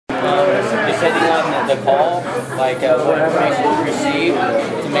sending on the call, like what information we receive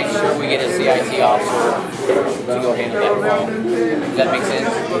to make sure we get a CIT officer to go handle that call. Does that make sense?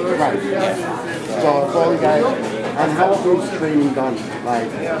 Right. Yeah. So all you guys, and how often is training done? Like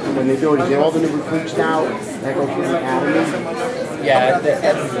when they do it, is it all the new recruits now that go through the academy? Yeah,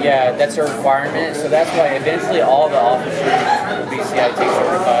 that's a requirement. So that's why eventually all the officers will be CIT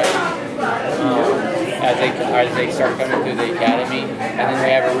certified as they start coming through the academy, and then we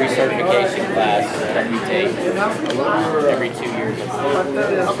have a recertification class that we take every 2 years.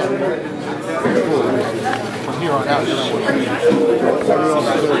 From here on out,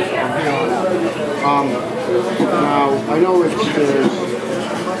 now I know it's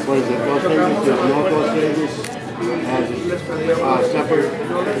what is it? Los Angeles, there's North Los Angeles has separate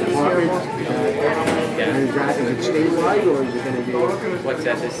departments. And is it statewide or is it going to be? What's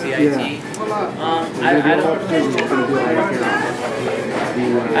that? The CIT? Yeah. I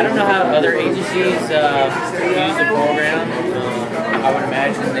don't know how other agencies use the program. I would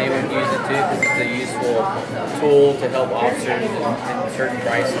imagine they would use it too because it's a useful tool to help officers in certain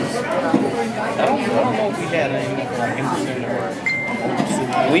crises. I don't know if we had any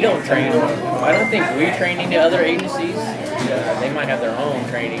We don't train. I don't think we train any other agencies. They might have their own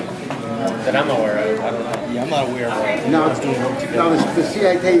training that I'm aware of. I don't know. Yeah, I'm not aware of that. No, the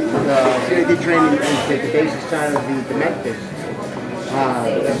CIT training is the basic side of the Memphis.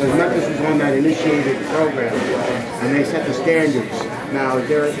 Because Memphis was one that initiated the program, and they set the standards. Now, is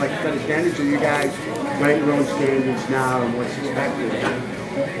there like set of standards, or you guys write your own standards now and what's expected to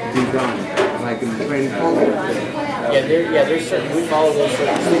be done, like in the training program? There's certain, we follow those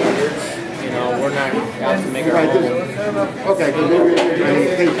certain standards. You know, we're not out to make our own. Okay, because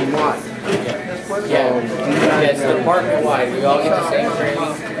they're nationwide. It's department-wide. We all get the same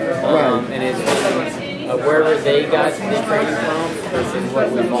training, and it's wherever they got the training from is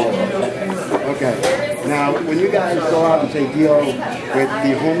what we follow. Okay. Now, when you guys go out and say deal with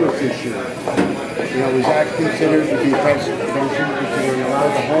the homeless issue, is that considered to be prevention? Considering a lot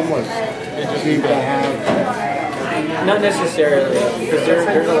of the homeless seem to have. Not necessarily, because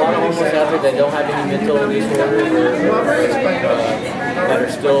there's a lot of homeless out there that don't have any mental disorders or that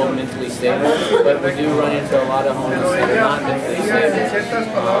are still mentally stable, but we do run into a lot of homeless that are not mentally stable.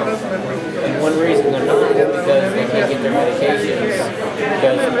 And one reason they're not is because they can't get their medications.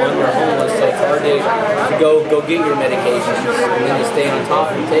 Because when they're homeless, so it's hard to go get your medications and then to stay on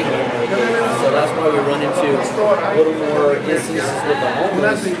top and take your medications. So that's why we run into a little more instances with the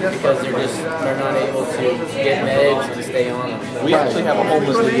homeless because they're not able to get meds to stay on them. We actually have a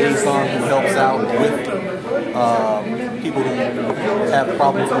homeless liaison who helps out with people who have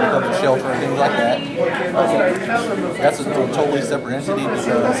problems when it comes to shelter and things like that. That's a totally separate entity because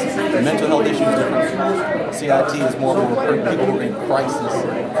mental health issues is different. CIT is more for people who are in crisis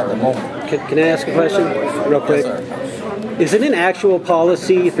at the moment. Can I ask a question real quick? Yes, sir. Is it an actual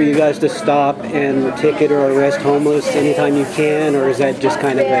policy for you guys to stop and ticket or arrest homeless anytime you can, or is that just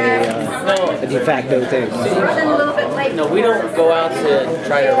kind of a de facto thing? No, we don't go out to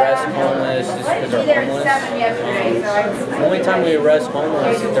try to arrest homeless just because they're homeless. The only time we arrest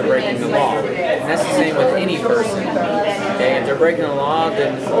homeless is if they're breaking the law. And that's the same with any person. Okay, if they're breaking the law,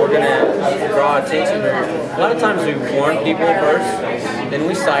 then we're going to draw attention. A lot of times we warn people first, then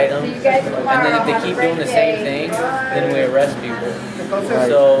we cite them, and then if they keep doing the same thing, then we arrest people.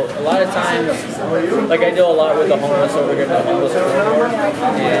 So a lot of times, like I do a lot with the homeless over here at the homeless corridor,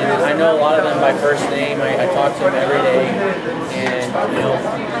 and I know a lot of them by first name. I talk to them every day, and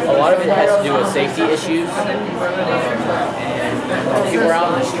a lot of it has to do with safety issues. And people are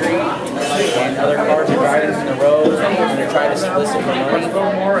out in the street, and other cars are driving in the roads, and they're trying to solicit for money.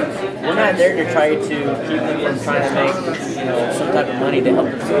 We're not there to try to keep them from trying to make some type of money to help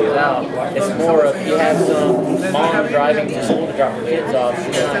themselves out. It's more of you have some mom driving to school to drop her kids off.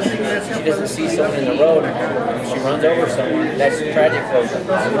 She doesn't see someone in the road, and she runs over someone. That's tragic for them.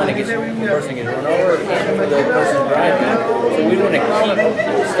 When the person gets run over, and for the person driving. So we want to keep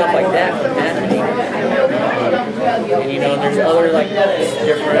stuff like that from happening. And there's other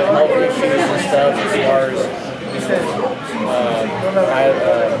different health issues and stuff as far as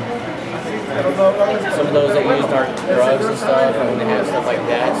some of those that use drugs and stuff, and when they have stuff like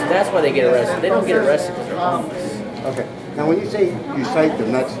that. So that's why they get arrested. They don't get arrested because they're homeless. Okay. Now, when you say you cite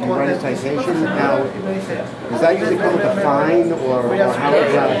them, that's you write a citation. Now, does that usually come with a fine, or how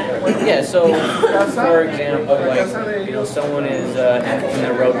is that? Yeah. So, for example, someone is in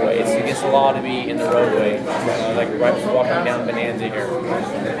the roadway. It's against the law to be in the roadway, like right walking down Bonanza here.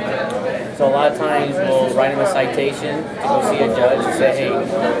 So a lot of times we'll write them a citation to go see a judge and say,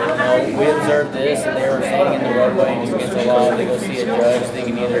 hey, we observed this and they were standing in the roadway and it's against the law. They go see a judge, they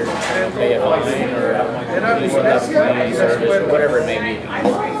can either pay a fine or do some type of community service or whatever it may be.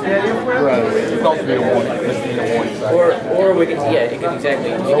 Right. It's also be a warning. This be a warning sign. Or we can, it can exactly,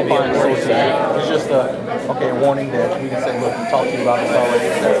 it can be a warning sign. It's just a warning that we can say, look, we talked to you about this already.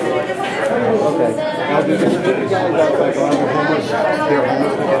 Okay. Now, do you guys have like a lot of homeless? They're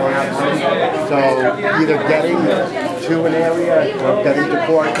homeless people going out. So either getting to an area or getting to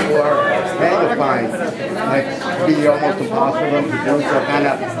court or paying a fine, like be almost impossible to do. So kind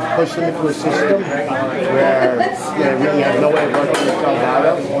of push them into a system where they really have no way of working themselves out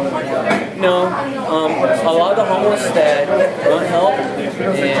of. No, a lot of the homeless that want help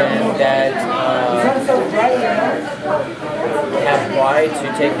and that have pride to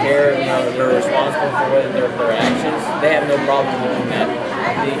take care of, they're responsible for their actions, they have no problem doing that.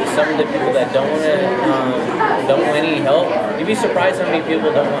 Some of the people that don't want any help, you'd be surprised how many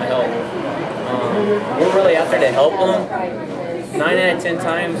people don't want help. We're really out there to help them. 9 out of 10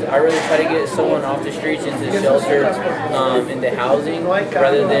 times, I really try to get someone off the streets into shelter, into housing,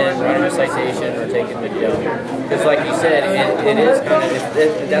 rather than writing a citation or taking them to jail. Because like you said, it is kind of,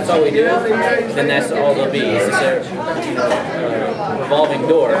 if that's all we do, then that's all they'll be. It's just a revolving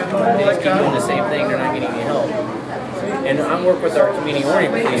door. They just keep doing the same thing, they're not getting any help. And I work with our community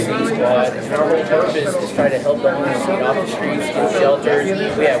oriented policing squad, and our whole purpose is try to help the homeless get off the streets, get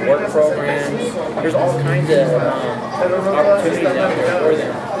shelters. We have work programs. There's all kinds of opportunities out there for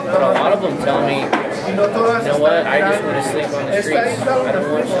them. But a lot of them tell me, you know what, I just want to sleep on the streets. I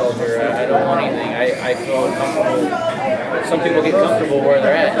don't want shelter. I don't want anything. I feel uncomfortable. Some people get comfortable where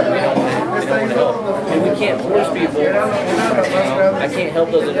they're at, and they don't want to help. And we can't force people. I can't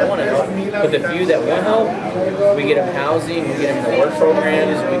help those that don't want to help. But the few that want help, we get them housing, we get them in the work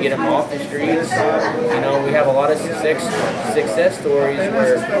programs, we get them off the streets. We have a lot of success stories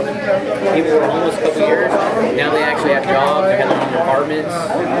where people were homeless a couple years, now they actually have jobs, they have their own apartments.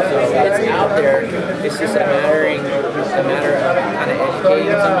 So it's out there. It's just a matter of kind of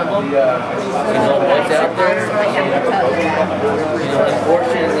educating some of them. What's out there.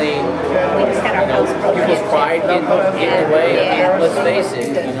 Unfortunately, people's pride get in the way. Let's face it.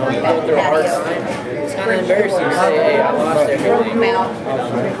 You go through a hard time. It's kind of embarrassing to say, hey, I lost everything.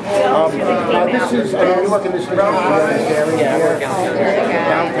 This is, are you working this area? Yeah, I work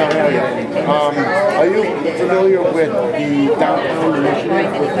downtown area. Are you familiar with the downtown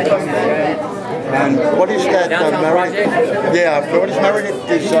initiative? And what is that? Project? Yeah, what is Meredith?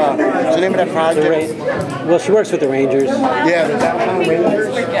 Is the name of that project? Well, she works with the Rangers. Yeah, the downtown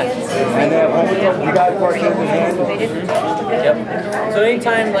Rangers. Yeah. And you guys work hand in hand. Yep. So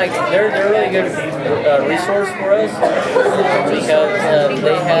anytime, they're a really good resource for us because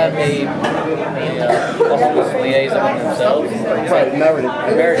they have a homeless liaison themselves. Right, Meredith.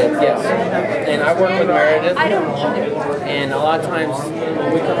 Meredith, yes. And I work with Meredith, and a lot of times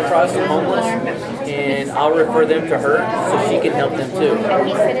when we come across the homeless, and I'll refer them to her so she can help them too.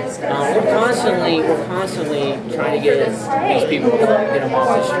 We're constantly trying to get these people get them off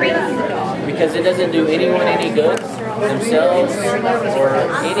the street because it doesn't do anyone any good, themselves or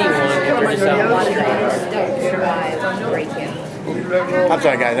anyone, if they're just out on the street. I'm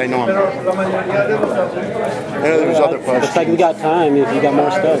sorry, guys. I know I know there was other questions. Looks like we got time if you got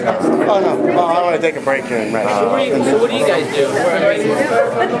more stuff. Oh, no. Well, I want to take a break here and rest. So what do you guys do?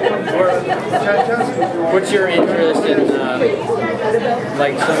 What's your interest in,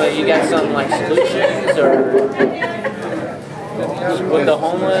 you got some, solutions or with the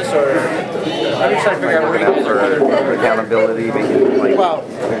homeless, or I'm just trying to figure out where you guys are. Accountability,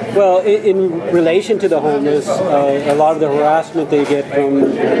 Well, in relation to the homeless, a lot of the harassment they get from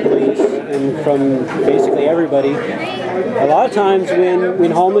the police and from basically everybody, a lot of times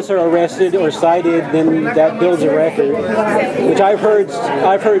when homeless are arrested or cited, then that builds a record. Which I've heard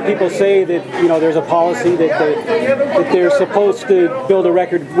people say that there's a policy that they're supposed to build a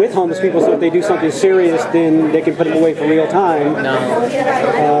record with homeless people, so if they do something serious, then they can put them away for real time. No.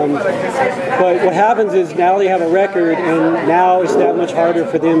 But what happens is now they have a record, and now it's that much harder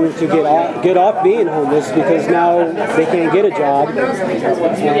for them to get off being homeless because now they can't get a job.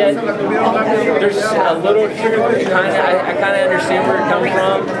 There's a little kind of I kind of understand where you're coming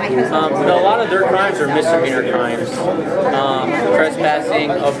from. But a lot of their crimes are misdemeanor crimes.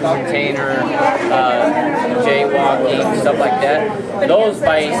 Trespassing, open container, jaywalking, stuff like that. Those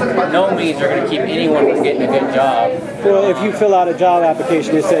by no means are going to keep anyone from getting a good job. Well, if you fill out a job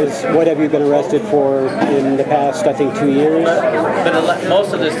application, it says, what have you been arrested for in the past, I think, 2 years? But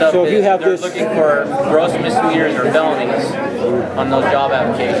most of the stuff so if you have they're looking for gross misdemeanors or felonies on those job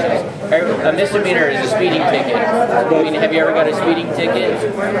applications. A misdemeanor is a speeding ticket. I mean, have you ever got a speeding ticket?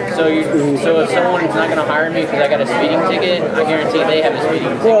 So if someone's not going to hire me because I got a speeding ticket, I guarantee they have a speeding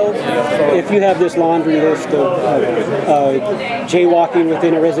ticket. Well, if you have this laundry list of jaywalking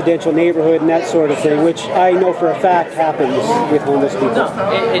within a residential neighborhood and that sort of thing, which I know for a fact happens with homeless people. No,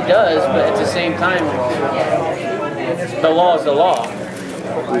 it does, but at the same time, the law is the law.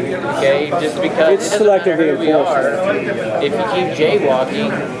 Okay, just because it's selectively enforced. If you keep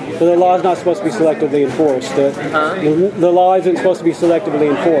jaywalking. Well, the law is not supposed to be selectively enforced. The law isn't supposed to be selectively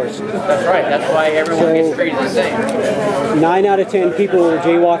enforced. That's right. That's why everyone gets treated the same. 9 out of 10 people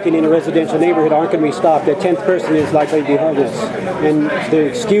jaywalking in a residential neighborhood aren't going to be stopped. The 10th person is likely to be homeless. And the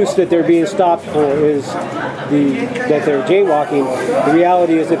excuse that they're being stopped is that they're jaywalking. The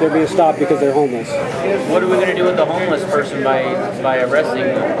reality is that they're being stopped because they're homeless. What are we going to do with the homeless person by arresting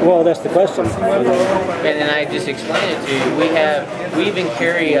them? Well, that's the question. And I just explained it to you. We even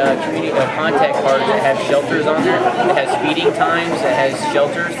carry contact cards that have shelters on there. It has feeding times. It has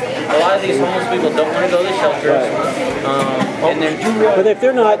shelters. A lot of these homeless people don't want to go to shelters. But if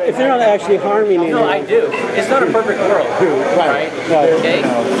they're not actually harming anyone. No, I do. It's not a perfect world, right? Okay.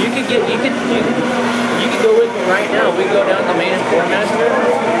 You could go with me right now. We go down to Main and Quartermaster.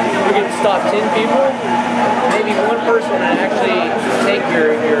 We get to stop 10 people. Maybe one person would actually take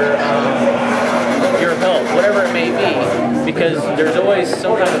your help, whatever it may be, because there's always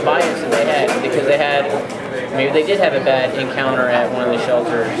some kind of bias that they had, because maybe they did have a bad encounter at one of the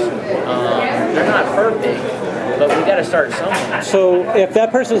shelters. They're not perfect, but we got to start somewhere. So if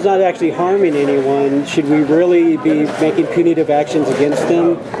that person's not actually harming anyone, should we really be making punitive actions against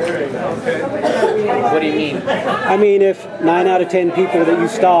them? What do you mean? I mean, if 9 out of 10 people that you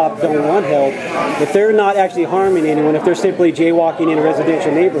stop don't want help, if they're not actually harming anyone, if they're simply jaywalking in a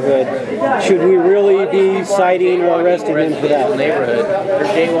residential neighborhood, should we really be citing or arresting them for that? Neighborhood.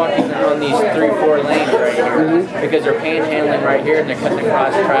 They're jaywalking on these 3-4 lanes right here because they're panhandling right here and they're cutting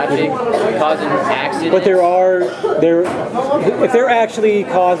across traffic, causing accidents. But if they're actually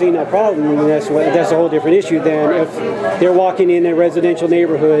causing a problem, that's a whole different issue than if they're walking in a residential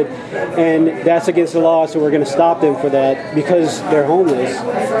neighborhood and that's against the law, so we're going to stop them for that because they're homeless,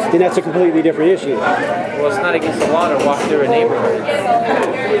 then that's a completely different issue. Well, it's not against the law to walk through a neighborhood.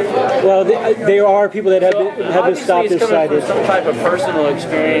 Well, there are people that have been stopped and cited. Some type of personal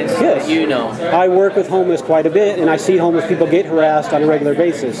experience that you know. I work with homeless quite a bit, and I see homeless people get harassed on a regular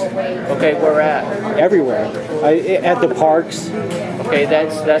basis. Okay, where at? Everywhere. At the parks. Okay,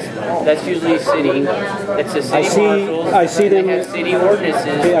 that's usually city. It's the city marshals. I see them. They have city ordinances.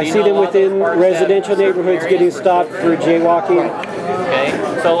 Okay, I see them within residential neighborhoods getting stopped for jaywalking. Okay,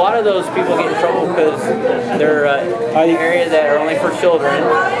 so a lot of those people get in trouble because they're in an area that are only for children,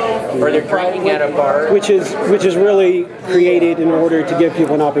 or they're drinking at a bar. Which is really created in order to give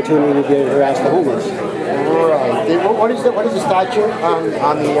people an opportunity to harass the homeless. Right. What is the statute on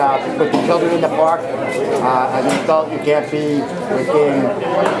the children in the park? As an adult, you can't be within.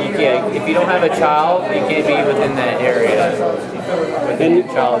 If you don't have a child, you can't be within that area. Within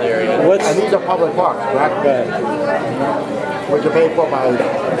the child area. And these are public parks, correct? Right. Which are paid for by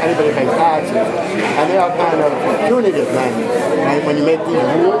anybody who pays taxes, and they are kind of punitive then. When you make these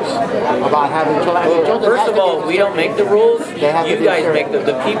rules about having children, first of all, we don't make the rules. You guys make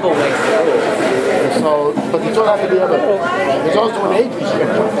the people make the rules. So, but you still have to be able to. There's also an age restriction,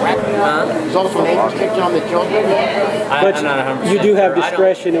 correct? There's also an age restriction on the children. But I'm not 100% you do have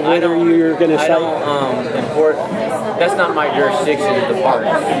discretion of whether you're going to cite. I don't enforce. That's not my jurisdiction of the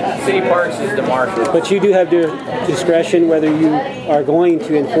parks. City parks is the marshal. But you do have discretion whether you are going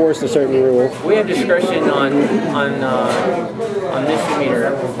to enforce a certain rule. We have discretion on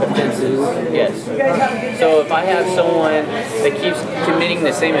misdemeanor offenses. Yes. So if I have someone that keeps committing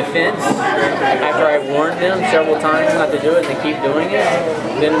the same offense after I've warned them several times not to do it and they keep doing it,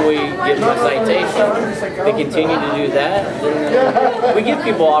 then we give them a citation. They continue to do that. Then we give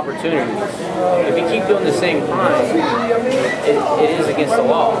people opportunities. If you keep doing the same crime, it is against the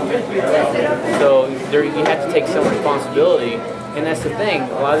law. So you have to take some responsibility. And that's the thing.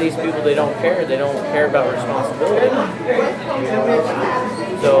 A lot of these people, they don't care. They don't care about responsibility.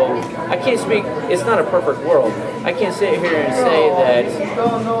 So I can't speak. It's not a perfect world. I can't sit here and say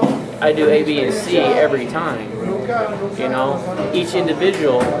that I do A, B, and C every time. You know, each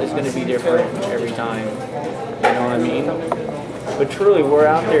individual is going to be different every time. You know what I mean? But truly, we're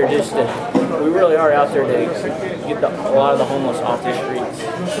out there we really are out there to get a lot of the homeless off the streets.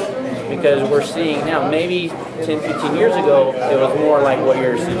 Because we're seeing now, maybe 10, 15 years ago, it was more like what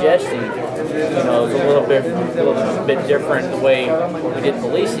you're suggesting. You know, it was a little bit different the way we did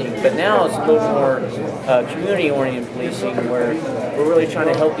policing. But now it's a little more community-oriented policing, where we're really trying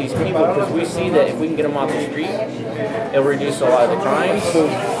to help these people, because we see that if we can get them off the street, it'll reduce a lot of the crimes,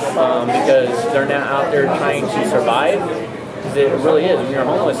 because they're now out there trying to survive. Because it really is. When you're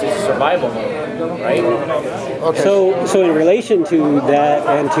homeless, it's survival mode, right? Okay. So in relation to that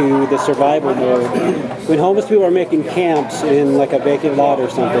and to the survival mode, when homeless people are making camps in like a vacant lot or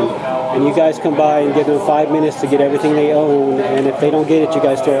something, and you guys come by and give them 5 minutes to get everything they own, and if they don't get it, you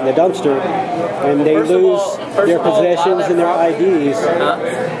guys throw it in the dumpster, and they lose their possessions and their IDs,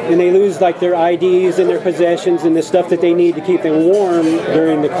 and they lose like their IDs and their possessions and the stuff that they need to keep them warm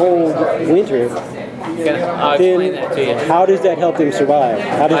during the cold winter. I'll explain that to you. How does that help them survive?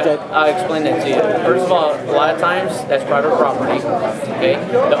 How does that? I'll explain that to you. First of all, a lot of times that's private property. Okay,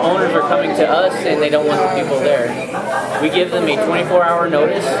 the owners are coming to us and they don't want the people there. We give them a 24-hour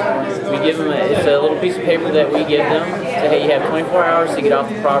notice. We give them it's a little piece of paper that we give them. Say, hey, you have 24 hours to get off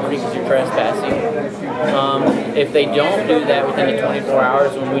the property because you're trespassing. If they don't do that within the 24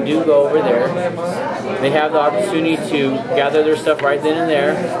 hours, when we do go over there, they have the opportunity to gather their stuff right then and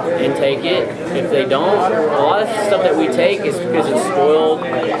there and take it. If they don't, a lot of the stuff that we take is because it's spoiled,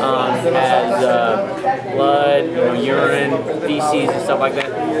 has blood, urine, feces, and stuff like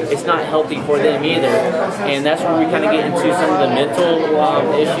that. It's not healthy for them either. And that's where we kind of get into some of the mental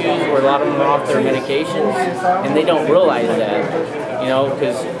issues, where a lot of them are off their medications, and they don't realize that, you know,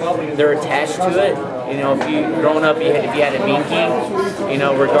 because they're attached to it. You know, if you growing up, if you had a binky, you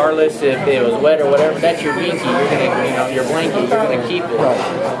know, regardless if it was wet or whatever, that's your binky. You're gonna, you know, your blanket. You're gonna keep it.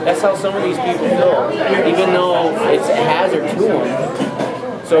 That's how some of these people feel, even though it's a hazard to them.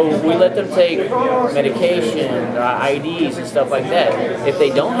 So we let them take medication, IDs, and stuff like that. If they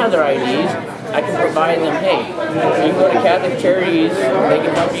don't have their IDs, I can provide them, hey, you can go to Catholic Charities, they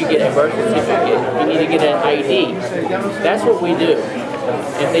can help you get a birth certificate. You need to get an ID. That's what we do.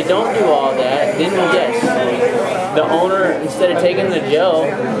 If they don't do all that, then yes, the owner, instead of taking them to jail,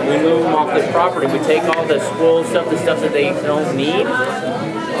 we move them off the property. We take all the spoiled stuff, the stuff that they don't need,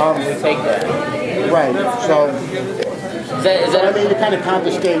 we take that. Right, so Is that I mean, to kind of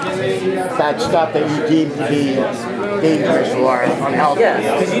confiscate that stuff that you deem to be dangerous or unhealthy.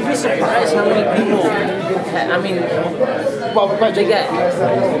 Yeah, because you'd be surprised how many people, I mean, well, they got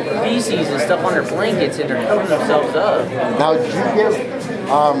feces and stuff on their blankets and they're cleaning themselves up. Now, do you give,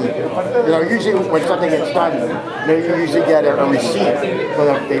 you know, usually when something gets done, you usually get a receipt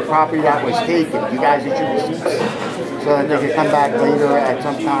for the property that was taken. You guys issue receipts so that they can come back later at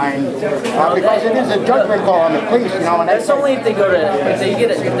some time, because it is a judgment call on the police, you know. And that's only if they go to if they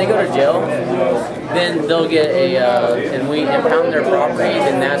go to jail, then they'll get a and we impound their property.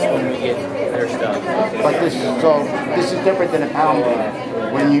 Then that's when we get their stuff. But this is different than impoundment,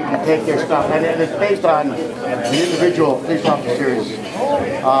 when you take their stuff, and it's based on the individual police officer's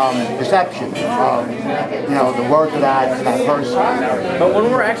perception of, you know, the worth of that person. But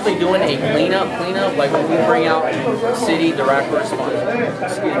when we're actually doing a cleanup, like when we bring out city, the rapid response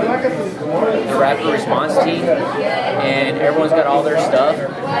team, and everyone's got all their stuff,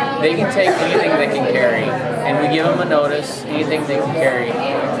 they can take anything they can carry, and we give them a notice, anything they can carry,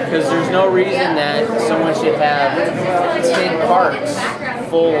 because there's no reason that someone should have 10 carts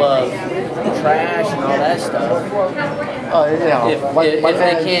full of trash and all that stuff. You know, if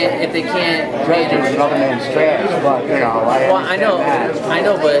they can't manage another man's trash, but you know, I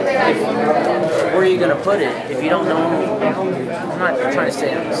know, but where are you going to put it if you don't know? I'm not trying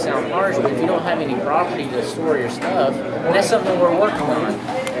to sound harsh, but if you don't have any property to store your stuff, and that's something we're working on.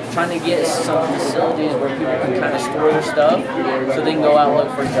 Trying to get some facilities where people can kind of store their stuff, so they can go out and look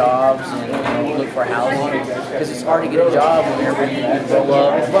for jobs and look for housing, because it's hard to get a job whenever you grow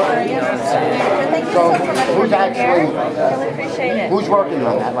up. You know what I'm saying? So who's working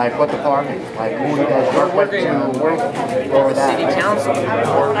on that? Like what department? Like who do you guys work with? We're with the city council.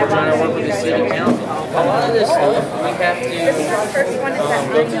 We're trying to work with the city council. A lot of this stuff we have to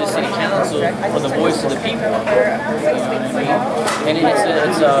go to the city council for the voice of the people. And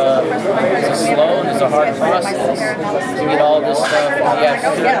it's a a slow and it's a hard process to get all this stuff. You have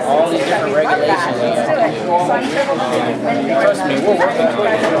to do all these different regulations. Trust me, we're working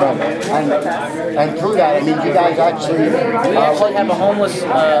on it. And through that, I mean, you guys actually... We actually have a homeless, we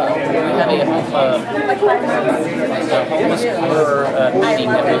have a homeless quarter meeting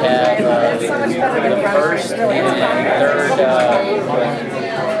that we have the first and third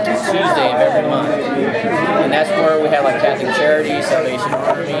Tuesday of every month. And that's where we have like Catholic Charities, Salvation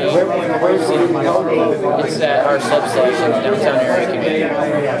Army. It's at our substation, downtown area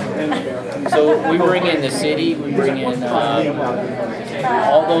community. So we bring in the city, we bring in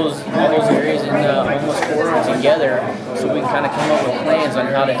all those areas in the homeless quarter together, so we can kind of come up with plans on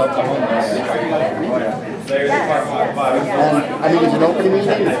how to help the homeless. And I mean, it's an open meeting.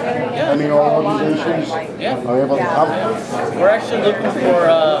 Yeah. I mean, all organizations are able to come. We're actually looking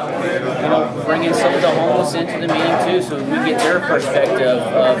for, bringing some of the homeless into the meeting too, so we get their perspective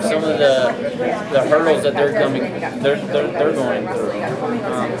of some of the hurdles that they're going through.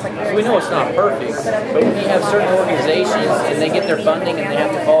 So we know it's not perfect, but when you have certain organizations and they get their funding and they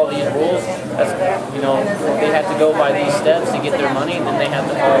have to follow these rules, that's, they have to go by these steps to get their money, and then they have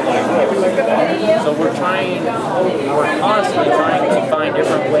to follow those rules. So we're constantly trying to find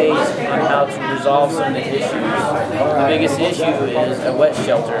different ways on how to resolve some of the issues. The biggest issue is a wet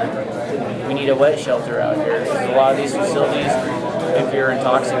shelter. We need a wet shelter out here. A lot of these facilities, if you're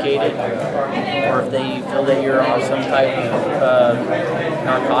intoxicated or if they feel that you're on some type of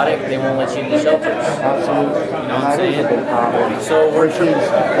narcotic, they won't let you in the shelters. Absolutely. You know what I'm saying? So which is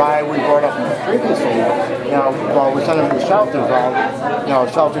why we brought up previously, while we're sending them to shelters,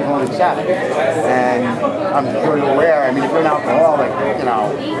 shelters won't accept. And I'm sure you're aware, I mean, if you're an alcoholic,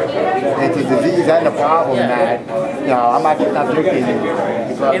 it's a disease and a problem that, I'm not drinking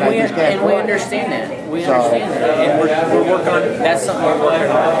because I just can't. And we understand that. We understand that. And we're working on, that's something we're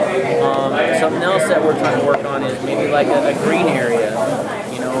working on. Something else that we're trying to work on is maybe like a green area,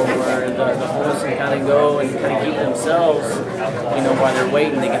 where the homeless can kind of go and kind of keep themselves, while they're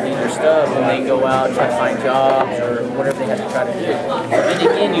waiting, they can leave their stuff and they go out and try to find jobs or whatever they have to try to do. But then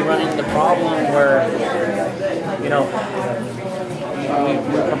again, you run into the problem where, we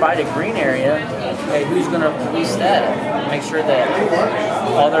provide a green area. Okay, who's going to police that? Make sure that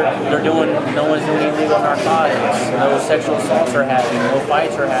all they're doing, no one's doing illegal narcotics, no sexual assaults are happening, no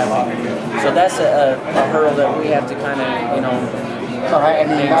fights are happening. So that's a hurdle that we have to kind of,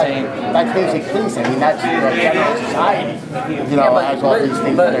 maintain. That's basic policing. I mean, that's general society. Has all these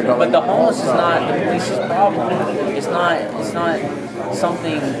things that are going on. But the homeless is not the police's problem. It's not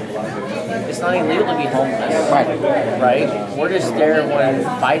something. It's not illegal to be homeless, right? We're just there when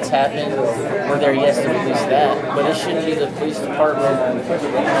fights happen. We're there, yes, to police that, but it shouldn't be the police department's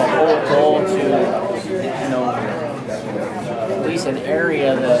whole goal to, police an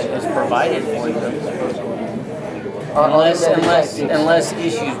area that is provided for them. Unless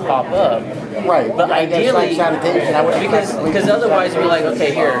issues pop up. Right. But ideally, because otherwise we're like,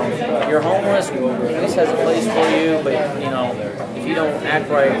 okay, here, you're homeless, police has a place for you, but if you don't act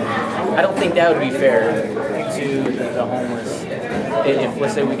right, I don't think that would be fair to the homeless. If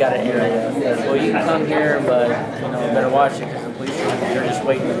let's say we got an area, well, you can come here, but better watch it because the police are just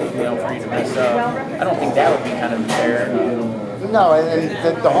waiting, for you to mess up. I don't think that would be kind of fair. No, and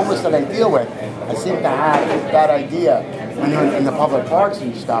the homeless that I deal with, I seem to have that idea when you're in the public parks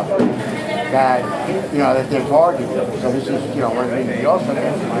and stuff that that they're targeted. So this is one of the things we also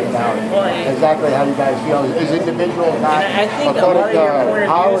have to find out exactly how you guys feel. Is individuals not according to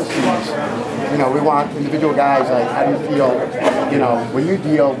policies? We want individual guys. Like, how do you feel? When you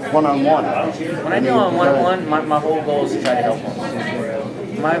deal one-on-one. When I deal on one-on-one, my whole goal is to try to help them.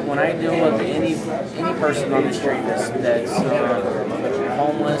 When I deal with any person on the street that's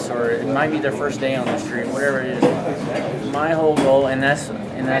homeless, or it might be their first day on the street, whatever it is, my whole goal, and that's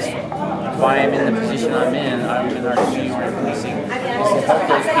why I'm in the position I'm in our community policing, is to help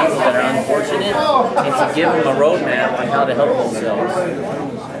those people that are unfortunate and to give them a roadmap on how to help themselves.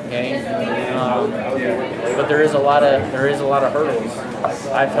 Okay, but there is a lot of hurdles.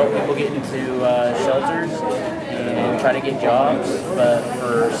 I've helped people get into shelters and try to get jobs, but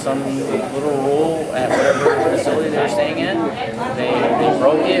for some little rule at whatever facility they're staying at, they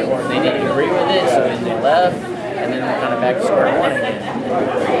broke it or they didn't agree with it, so then they left, and then they're kind of back to square one again.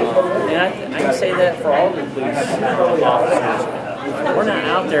 And I can say that for all the police officers. We're not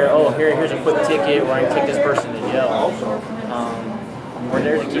out there, here's a quick ticket where I can take this person to jail. We're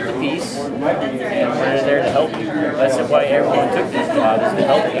there to keep the peace, and we're there to help you. That's why everyone took this job, is to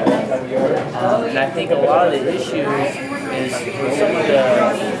help people. And I think a lot of the issues is some of the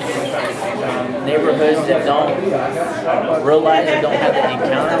neighborhoods that don't realize or don't have an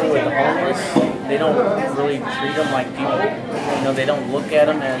encounter with the homeless, they don't really treat them like people. You know, they don't look at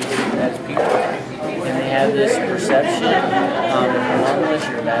them as people. And they have this perception, if you're homeless,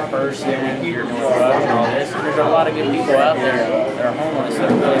 you're a bad person, you're doing drugs and all this. And there's a lot of good people out there that are homeless,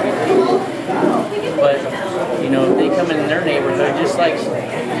 that are really good people. But, you know, if they come in their neighborhood, just like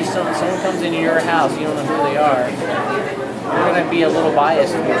someone comes into your house, you don't know who they are, you're going to be a little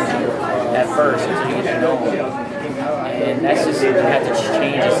biased towards you at first until you get to know them. And that's just going to have to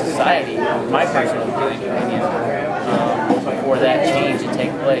change as society, my personal opinion, for that change to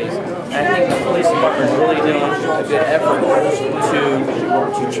take place. And I think the police department is really doing a good effort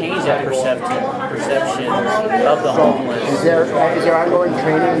to change that perception of the homeless. Is there ongoing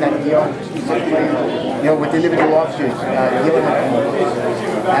training that with individual officers dealing with homeless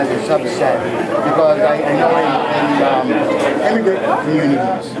as a subset? Because I know in immigrant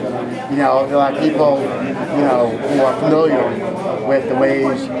communities, there are people, who are familiar with the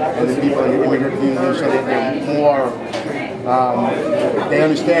ways of the people in the immigrant community, so that they're more, they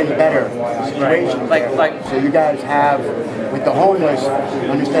understand better the situation. Like, so you guys have, with the homeless,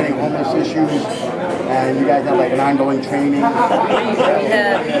 understanding homeless issues, and you guys have like an ongoing training. We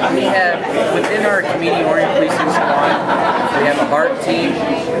have within our community-oriented policing squad, we have a heart team,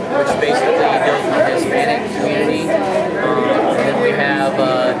 which basically deals with the Hispanic community. And then we have a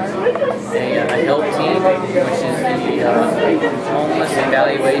help team, which is the homeless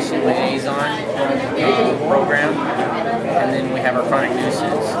evaluation liaison program. And then we have our chronic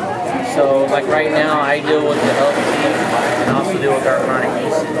nuisance. So, like right now, I deal with the help team and also deal with our chronic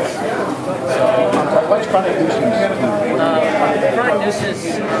nuisance. So, what's chronic nuisance? Chronic nuisance,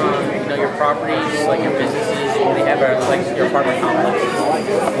 your properties, like your businesses, they have like your apartment complexes.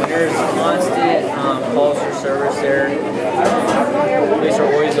 When there's constant calls for service there, police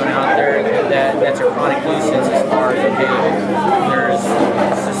are always going out there. That's a chronic nuisance as far as, okay, there's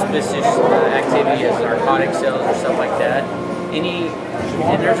suspicious activity as narcotic sales or stuff like that. And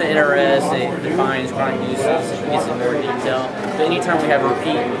there's an NRS that defines chronic nuisance and gets in more detail. But anytime we have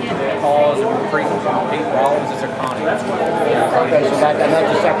repeat calls and repeat problems, it's a chronic. Okay, so that's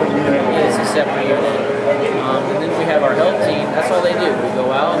a separate unit. Yeah, it's a separate unit. And then we have our help team. That's all they do. We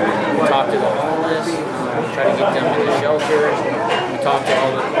go out, we talk to the homeless, try to get them in the shelters. We talk to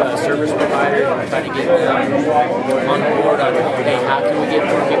all the service providers and try to get them on board on, hey, how can we get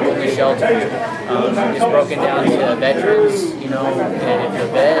more people in the shelters? It's broken down to veterans, and if you're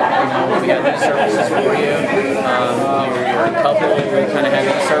a vet, we have these services for you. You're a couple, we kind of have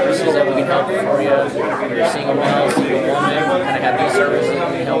these services that we can help for you. If you're a single male, single woman, we kind of have these services that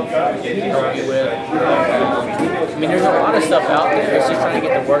we can help you with. There's a lot of stuff out there. It's just trying to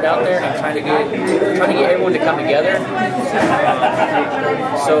get the word out there and trying to get everyone to come together.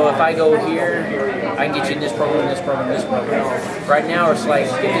 So if I go here, I can get you in this program, this program, this program. Right now, it's like,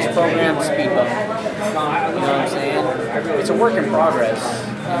 get this program, speed bump. You know what I'm saying? It's a work in progress.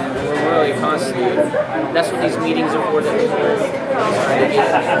 And we're really constantly, that's what these meetings are for, that we're trying to get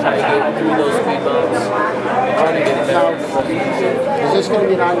through those speed bumps. Trying to get it better. Is this going to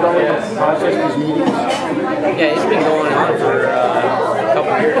be an ongoing process, these meetings? Yeah, it's been going on for a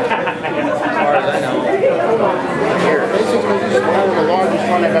couple of years, as far as I know. Basically, this is kind of the largest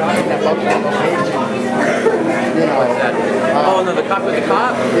one I've ever seen that public location. What's that? The cop with the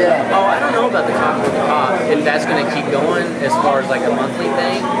cop? Yeah. Oh, I don't know about the cop with the cop. If that's going to keep going as far as like a monthly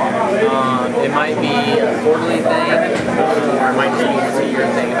thing, it might be a quarterly thing, or it might just be a year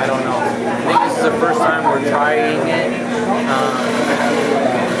thing. I don't know. I think this is the first time we're trying it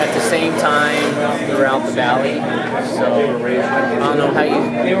at the same time throughout the valley. So I don't know how you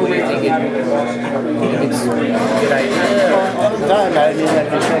think it's a good idea. All the time, that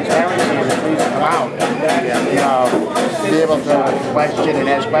the transparency is at least come out. Be able to question and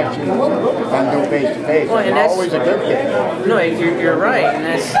ask questions and do face-to-face. Well, and that's always a good thing. No, you're right, and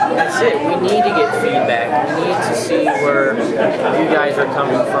that's it. We need to get feedback. We need to see where you guys are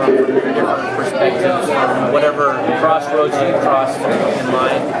coming from different perspectives, from whatever crossroads you crossed in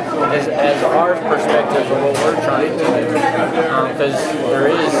life, as our perspective of what we're trying to do. Because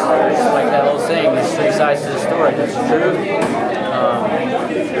there's like that old saying, there's three sides to the story. There's truth,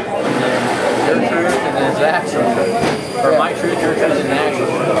 your truth, and then there's the actual truth. Or my truth, your truth, and the actual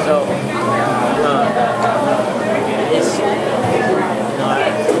truth. So,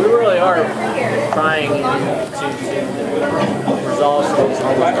 we really are trying to resolve some of these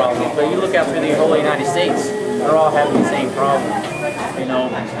homeless problems. But you look out through the whole United States, they're all having the same problem.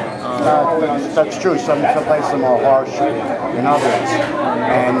 That's true. Some places are more harsh than others.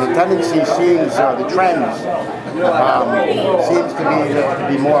 And the tendency seems, the trends seems to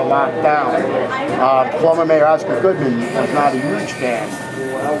be more locked down. Former Mayor Oscar Goodman was not a huge fan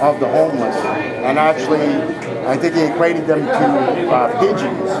of the homeless, and actually I think he equated them to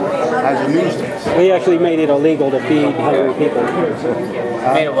pigeons as a nuisance. He actually made it illegal to feed hungry people.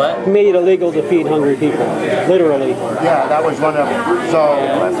 Made it what? Made it illegal to feed hungry people, literally. Yeah, that was one of them. So,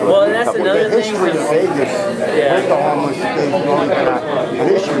 well, and that's another the history of Vegas with the homeless is really an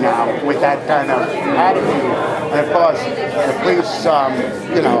issue now with that kind of attitude. And of course, the police,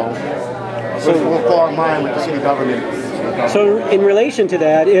 will fall in line with the city government. So in relation to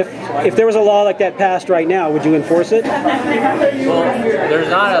that, if there was a law like that passed right now, would you enforce it? Well, there's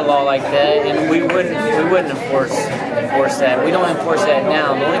not a law like that, and we wouldn't enforce that. We don't enforce that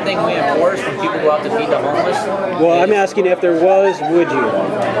now. The only thing we enforce when people go out to feed the homeless. Well, I'm asking if there was, would you?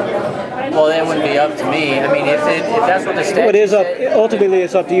 Well, that wouldn't be up to me. I mean, if that's what the statute. Well, it is up. Ultimately,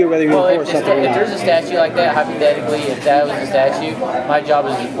 it's up to you whether you enforce something. If there's a statute like that, hypothetically, if that was a statute, my job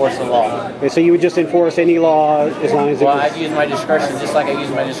is to enforce the law. Okay, so you would just enforce any law as long as it was. I'd use my discretion just like I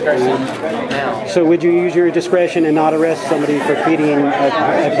use my discretion now. So would you use your discretion and not arrest somebody for feeding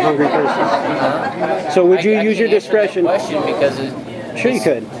a hungry person? So would you use your discretion? Question because sure you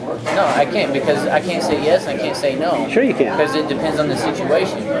could. No, I can't because I can't say yes and I can't say no. Sure you can. Because it depends on the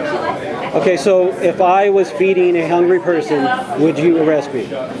situation. Okay, so if I was feeding a hungry person, would you arrest me?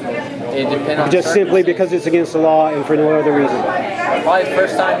 It depends on just simply because it's against the law and for no other reason. Probably the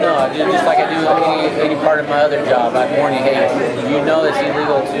first time, no. I do just like I do any part of my other job. I'd warn you, hey, you know it's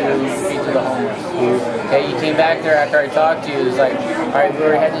illegal to feed to the homeless. Okay, you came back there after I talked to you. It's like, all right, we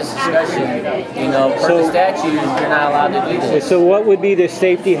already had this discussion. Per the statute, you're not allowed to do this. So what would be the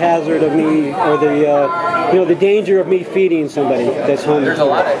safety hazard of me, or the danger of me feeding somebody that's homeless? There's a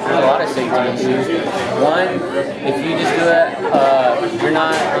lot of safety issues. One, if you just do it, you're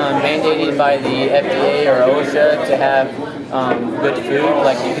not mandated by the FDA or OSHA to have good food.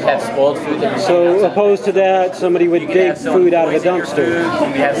 Like you could have spoiled food. So opposed to that, somebody would dig food out of a dumpster.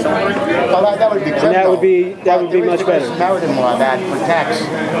 You have someone. Well, that would be criminal. And that would be much better. There is a Samaritan law that protects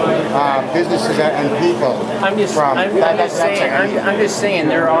businesses and people. I'm just saying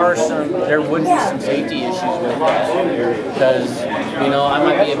there would be some safety issues with that because I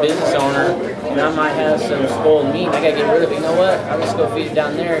might be a business owner and I might have some spoiled meat. I gotta get rid of it. You know what? I'll just go feed it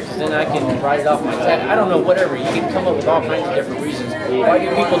down there because then I can write it off my tax. I don't know, whatever. You can come up with all kinds of different reasons. Why do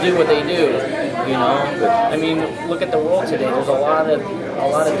people do what they do? I mean, look at the world today. There's a lot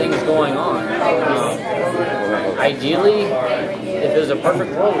of things going on. Ideally, if it was a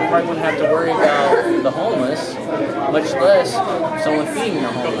perfect world, we probably wouldn't have to worry about the homeless, much less someone feeding the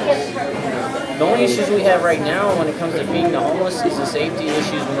homeless. The only issues we have right now when it comes to feeding the homeless is the safety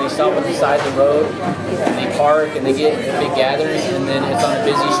issues when they stop at the side of the road and they park and they get a big gathering and then it's on a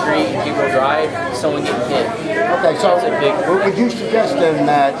busy street and people drive, someone gets hit. Okay, so would you suggest then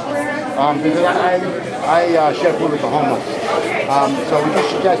that, because I share food with the homeless, so would you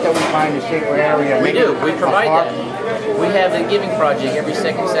suggest that we find a safer area? We do. We provide that. We have the Giving Project every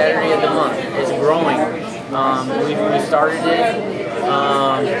second Saturday of the month. It's growing. We started it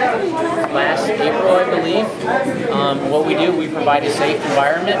last April, I believe. What we do, we provide a safe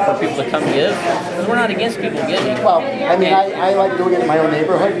environment for people to come give, because we're not against people giving. Well, I mean, I like doing it in my own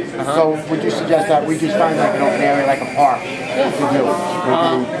neighborhood, so would you suggest that we just find like an open area, like a park, to do?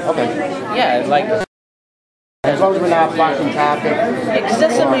 Okay. Yeah, like... As long as we're not blocking traffic. Because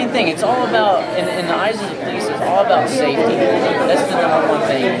that's the main thing. It's all about, in the eyes of the police, it's all about safety. That's the number one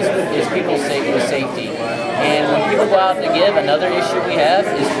thing, is people's safety. And when people go out to give, another issue we have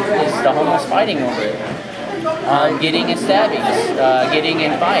is the homeless fighting over it. Getting in stabbings, getting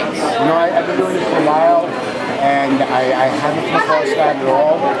in fights. I've been doing this for a while, and I haven't come across that at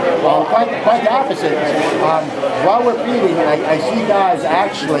all. Quite the opposite. While we're feeding, I see guys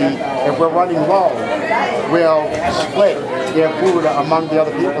actually, if we're running low, will split their food among the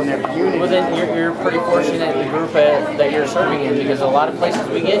other people in their community. Well, then you're pretty fortunate in the group that you're serving in, because a lot of places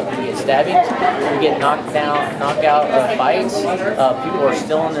we get stabbings, we get knockout fights. People are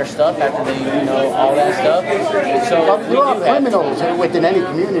stealing their stuff after they, all that stuff. So there are criminals within any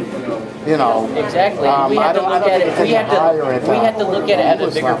community, Exactly. We have to look at it. We have to look at it at a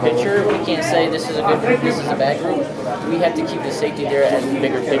bigger picture. We can't say this is a good group, this is a bad group. We have to keep the safety there as a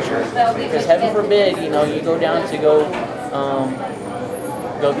bigger picture. Because heaven forbid, you go down to go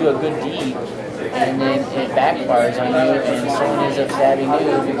do a good deed, and then it backfires on you, and someone ends up stabbing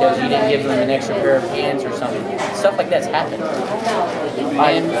you because you didn't give them an extra pair of pants or something. Stuff like that's happened.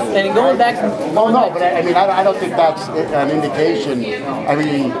 And going back from... Well, no, but I mean, I don't think that's an indication. I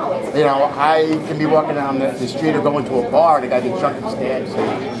mean, You know, I can be walking down the street or going to a bar and the guy gets drunk and stabs.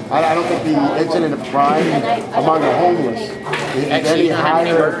 I don't think the incident of crime among the homeless is Actually, any you know how many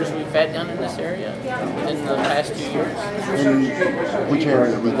higher. murders we've had done in this area in the past 2 years? In which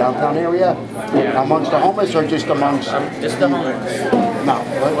area? The downtown area? Yeah. Amongst the homeless or just amongst? Just the homeless. No.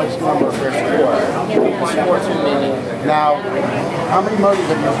 What's the number? There's 4 too many. Now, how many murders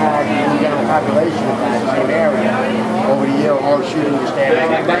have you had in the general population in that same area over the year, or shooting or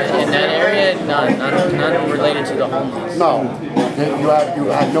stabbing? In that area, none related to the homeless. No. You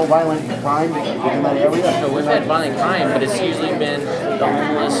have no violent crime within that area? So we've had violent crime, but it's usually been the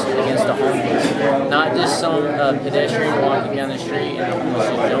homeless against the homeless. Not just some pedestrian walking down the street and the homeless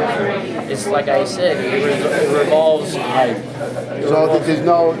just jumping. It's like I said, it revolves. So there's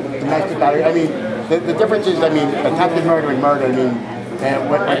no domestic battery. I mean, the difference is, I mean, attempted murder and murder. I mean, and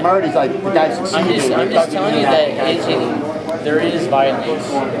what murder is like the guy succeeded. I'm just telling you that there is violence.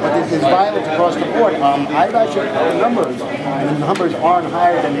 But there's violence across the board. I've actually heard the numbers, and the numbers aren't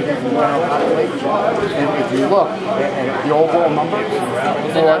higher than they get in the general population. And if you look at the overall numbers,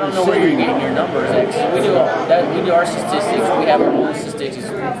 then I don't know where you're getting your numbers at. We do our statistics. We have our own statistics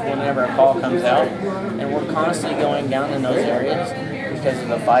whenever a call comes out, and we're constantly going down in those areas because of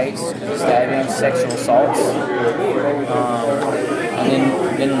the fights, the stabbings, sexual assaults,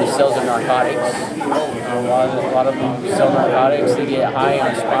 and then the sales of narcotics. A lot of them sell narcotics. They get high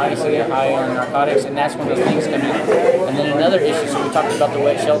on spice, they get high on narcotics, and that's when those things come in. And then another issue, so we talked about the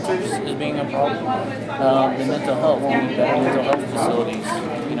wet shelters as being a problem. The mental health, we need better mental health facilities,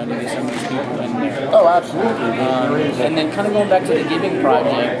 you know, to get some of these people in there. Oh, absolutely. And then kind of going back to the Giving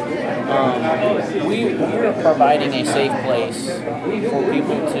Project, we are providing a safe place for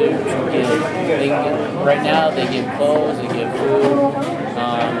people to give. Right now, they give clothes, they give food.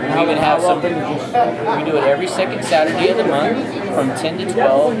 We even have some. We do it every second Saturday of the month from 10 to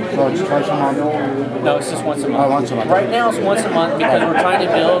 12. So it's twice a month? No, it's just once a month. Oh, once a month. Right now it's once a month because we're trying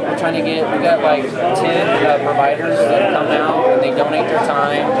to build. We got like 10 providers that come out and they donate their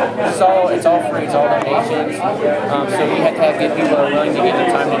time. It's all free. It's all donations. So we have to have good people that are willing to give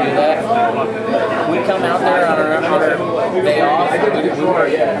their time to do that. We come out there on our day off.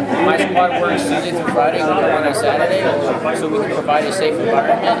 My squad works Tuesday through Friday. We come on Saturday so we can provide a safe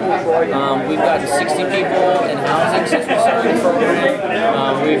environment. We've got 60 people in housing since we started the program.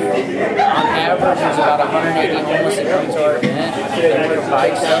 On average, there's about 180 homeless that come to our event that we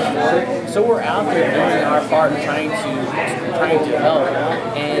provide stuff for. So we're out there doing our part, trying to help.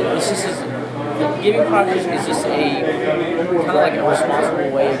 And it's just the Giving Project is just a kind of like a responsible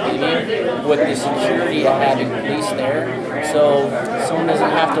way of giving with the security of having police there. So someone doesn't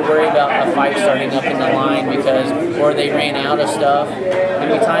have to worry about a fight starting up in the line or they ran out of stuff. How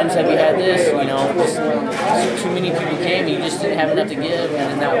many times have you had this? You know, just too many people came and you just didn't have enough to give, and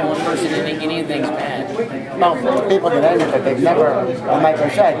then that one person didn't get anything's bad. Well, the people that I know, they've never, and like I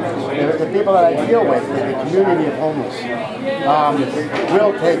said, the people that I deal with, the community of homeless,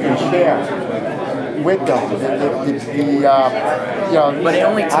 will take and share with them. But it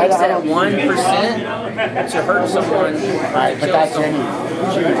only takes that 1% to hurt someone. Right, but that's any.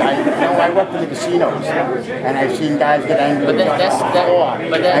 I work in the casinos, and I've seen guys get angry. But that's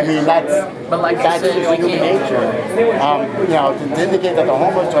just human nature. To indicate that the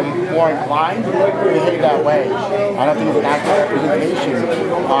homeless are more inclined to behave that way, I don't think it's an accurate representation.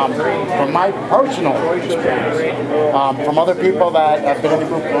 From my personal experience, from other people that have been in the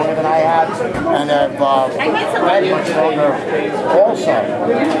group longer than I have, and have read much longer, also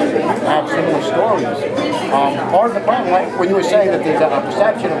have similar stories. Part of the problem, like when you were saying that there's a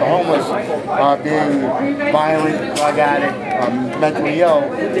perception of the homeless being violent, drug addict, mentally ill,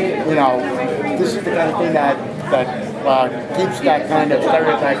 this is the kind of thing that keeps that kind of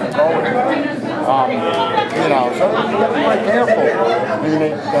stereotype going. So you have to be quite careful when you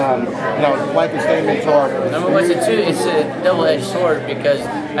make, blanket statements or... Number one, it's a double-edged sword because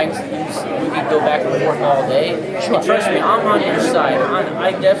we could go back and forth all day. Sure. And trust me, I'm on your side.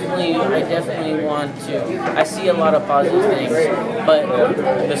 I definitely want to. I see a lot of positive things, but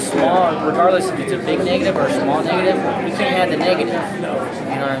the small, regardless if it's a big negative or a small negative, we can't have the negative. You know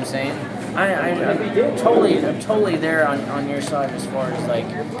what I'm saying? I'm totally there on your side as far as we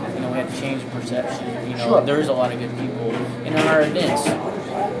have to change the perception. Sure. There's a lot of good people in our events.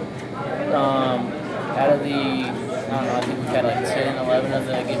 Out of I think we've had 10, 11 of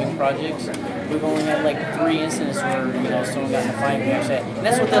the Giving Projects. We've only had 3 incidents where someone got in a fight and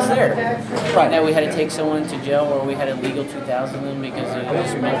that's with us there. Right. Now we had to take someone to jail, or we had a legal 2,000 them because it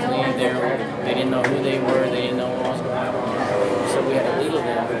was mentally they didn't know who they were, they didn't know what was going on, so we had to legal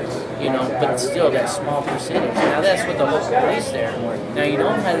them. you know, but still that small percentage. Now that's with the local police there. Now you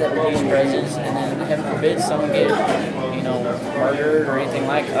don't have that police presence, and then heaven forbid someone get, you know, murdered or anything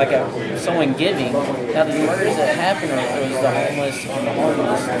like someone giving. Now the murders that happen are the homeless on the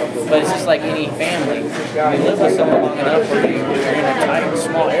homeless, but it's just like any family. You live with someone long enough, or you're in a tight,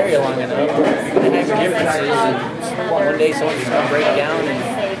 small area long enough, you're gonna have your differences, and one day someone's just gonna break down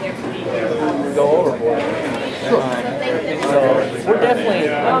and go overboard. So we're definitely,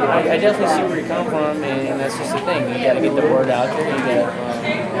 I definitely see where you come from, and that's just the thing. You got to get the word out there. You got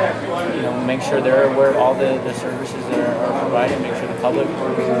to, you know, make sure they're aware of all the services that are provided. Make sure the public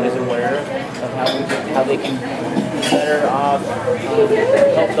is aware of how they can better off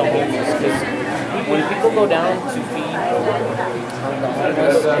help the homeless. Because when people go down to feed the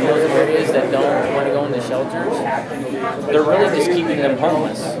homeless in those areas that don't want to go into shelters, they're really just keeping them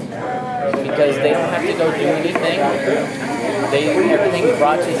homeless. Because they don't have to go do anything. Everything's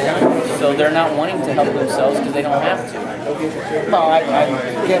brought to them, so they're not wanting to help themselves because they don't have to. No, I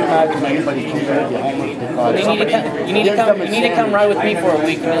can't imagine anybody choosing to be homeless because you need to come ride with me for a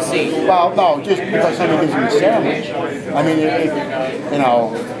week and you'll see. Well, no, just because somebody gives you a sandwich. I mean, you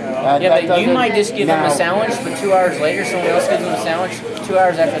know. Yeah, but you might just give them a sandwich, but 2 hours later, someone else gives them a sandwich. 2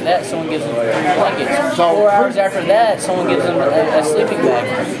 hours after that, someone gives them 3 blankets. 4 hours after that, someone gives them a sleeping bag.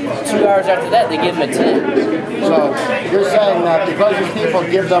 2 hours after that, they give them a tent. So you're saying that because these people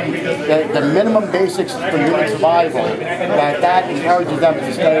give them the minimum basics for human survival, that encourages them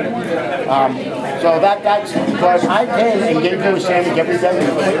to stay. So that's because I came and gave you a sandwich every day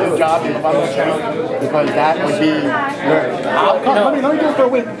and quit your job and come on the street, because that would be let me do it for a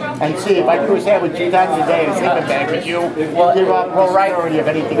week and see if I do a sandwich 2 times a day and sleeping bag with you. Give up priority of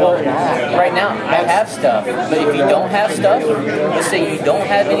anything else you have. Right now, I have stuff, but if you don't have stuff, let's say you don't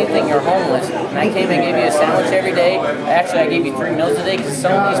have anything, you're homeless, and I came and gave you a sandwich every day. Actually, I gave you 3 meals a day because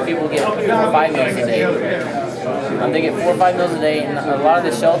some of these people get 5 meals a day. They get 4 or 5 meals a day, and a lot of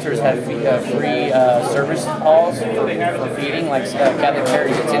the shelters have free service halls for feeding, like Catholic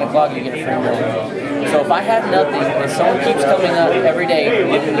Charities at 10 o'clock, you get a free meal. So if I have nothing, and someone keeps coming up every day,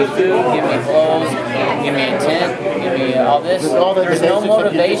 giving me food, giving me clothes, give me a tent, give me all this, there's no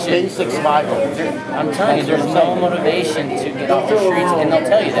motivation. Basic survival. I'm telling you, there's no motivation to get off the streets, and they'll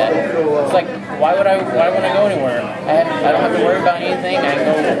tell you that. It's like, why would I want to go anywhere? I don't have to worry about anything. I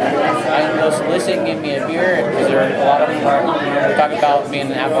can go solicit and give me a beer, because there are a lot of them are talking about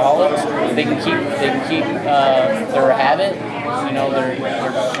being alcoholics. They can keep their habit. You know, they're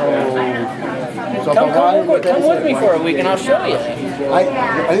so come with me for a week and I'll show you.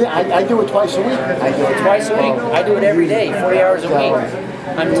 I do it twice a week. I do it twice a week. I do it every day, 40 hours a week.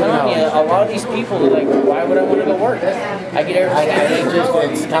 I'm telling you, a lot of these people are like, why would I want to go work? I get everything.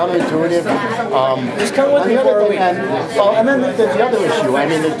 It's counterintuitive. Just come with me for a week. And then there's the other issue. I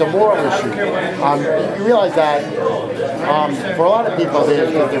mean, there's the moral issue. You realize that for a lot of people,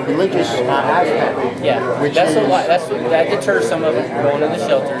 there's the religious aspect. Yeah, that's a lot. That deters some of them from going to the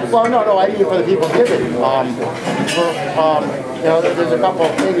shelters. Well, no, I mean for the people giving. You know, there's a couple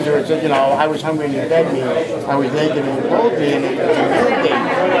of things where it's, you know, I was hungry and you fed me, I was naked and you clothed me, and it's a mandate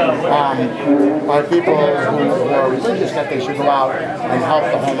by people who are religious that they should go out and help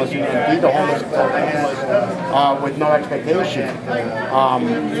the homeless and feed the homeless with no expectation.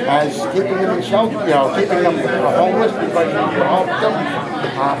 As keeping them in shelter, you know, keeping them homeless because you help them,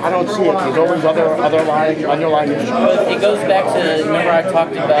 I don't see it. There's always underlying issues. It goes back to, remember I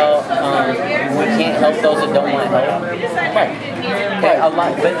talked about we can't help those that don't want help? Right. Okay, a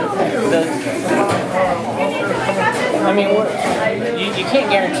lot, but I mean, you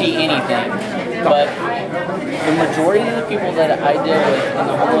can't guarantee anything, but the majority of the people that I deal with in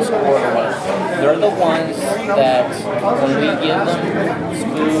the homeless corridor, they're the ones that when we give them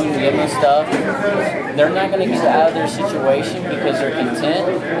food, give them stuff, they're not going to get out of their situation because they're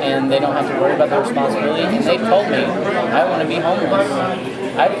content and they don't have to worry about their responsibility. And they told me, I want to be homeless.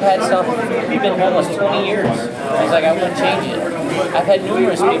 I've had we've been homeless 20 years. I was like, I wouldn't change it. I've had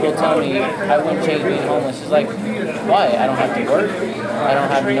numerous people tell me I wouldn't change being homeless. It's like, why? I don't have to work. I don't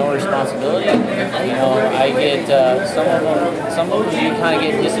have no responsibility. You know, I get some of them you kind of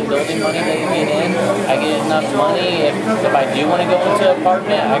get disability money that you get in. I get enough money if I do want to go into an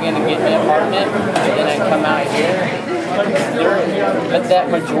apartment, I'm going to get an apartment, and then I come out here. But that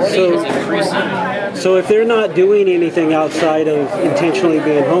majority is increasing. So if they're not doing anything outside of intentionally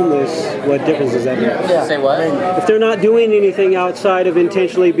being homeless, what difference does that make? Yeah. Say what? If they're not doing anything outside of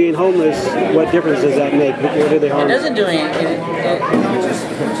intentionally being homeless, what difference does that make? Where do they harm? It doesn't do anything.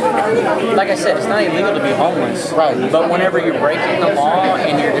 Like I said, it's not illegal to be homeless. Right. But whenever you're breaking the law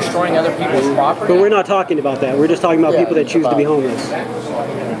and you're destroying other people's property. But we're not talking about that. We're just talking about people that choose to be homeless.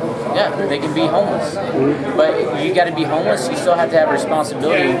 Yeah, Yeah, they can be homeless. But you got to be homeless. You still have to have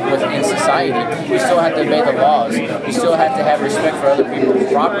responsibility within society. You still have to obey the laws. You still have to have respect for other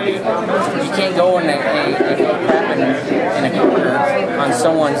people's property. You can't go in crap in a corner on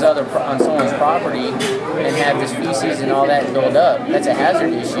someone's property and have this feces and all that build up. That's a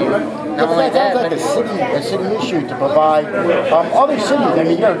hazard issue. Not only that, but it's a city issue to provide other cities. I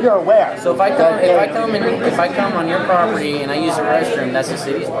mean, you're aware. So if I come on your property and I use a restroom, that's the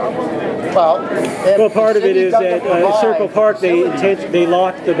city's problem. Well, part of it is that at Circle Park they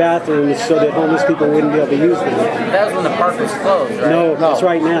locked the bathrooms so that homeless people wouldn't be able to use them. That was when the park was closed, right? No, that's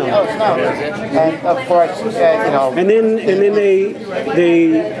right now. No, it's not. And of course, you know. And then they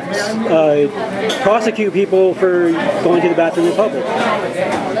prosecute people for going to the bathroom in public.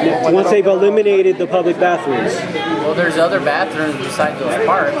 Once they've eliminated the public bathrooms. Well, there's other bathrooms besides those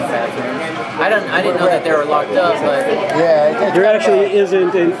park bathrooms. I didn't know that they were locked up, but yeah, there actually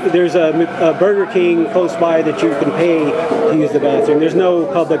isn't. And there's a Burger King close by that you can pay to use the bathroom. There's no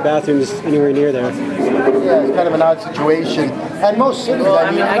public bathrooms anywhere near there. Yeah, it's kind of an odd situation. And most cities, well, I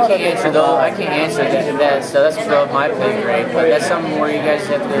mean, I can't answer that. So that's above my pay grade. But that's something where you guys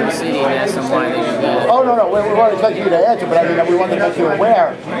have to go to the city and ask them why they do that. Oh no, we weren't expecting you to answer, but I mean, we want to make you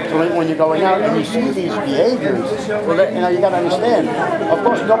aware. So when you're going out and you see these behaviors, well, you got to understand. Of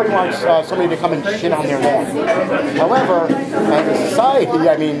course, nobody wants somebody to come and shit on their lawn. However, as a society,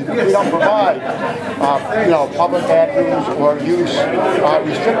 I mean, we don't provide, public bathrooms or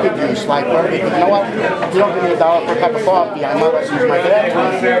restricted use. Like, you know what? You don't give me $1 for a cup of coffee. I might use my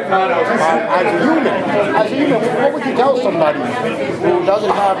bathroom. As a human, what would you tell somebody who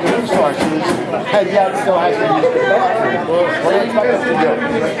doesn't have the resources and yet still has to use the bathroom? What do you expect us to do?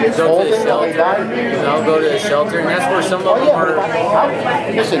 Go to the shelter. Go to the shelter, and that's where some of them are.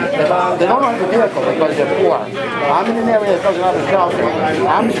 Listen, if they don't have a vehicle because they're poor. I'm in an area that doesn't have a shelter.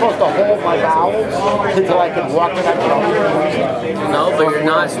 I'm supposed to hold my bowels until I can walk to that shelter. No, but you're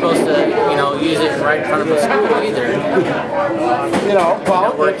not supposed to, use it right in front of the school either.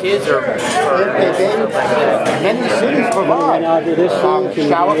 Where kids are many cities provide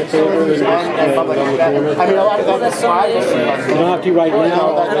shower facilities and public. I mean, a lot of that's private. You don't have to right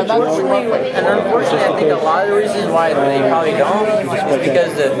now. And unfortunately, I think a lot of the reasons why they probably don't is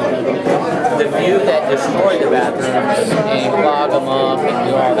because the few that destroy the bathrooms and clog them up and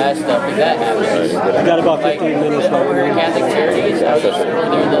do all that stuff, if that happens. We got about 15 minutes left. Over in Catholic Charities, I was just over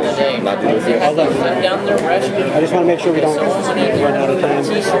there the other day. They had to sit down their restroom. I just want to make sure we don't run out of time.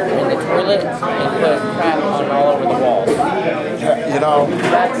 T-shirt in the toilet and put crap on all over the walls.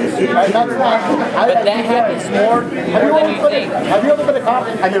 But that happens more than you think. Have you ever been a cop?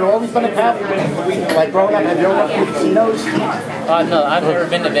 Have you always been a cop? Like growing up, have you ever worked in casinos? No, I've never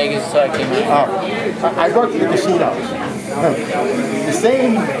been to Vegas, so I came here. I worked in the casinos. The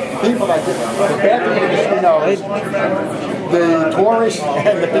same people that did the bathroom in the casinos, the tourists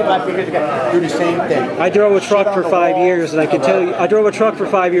and the people that do the same thing. I drove a truck for 5 years, and I can tell you, I drove a truck for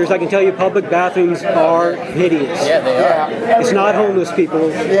 5 years. I can tell you, public bathrooms are hideous. Yeah, they are. It's not homeless people.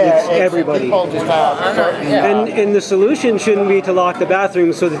 It's everybody. People just have and the solution shouldn't be to lock the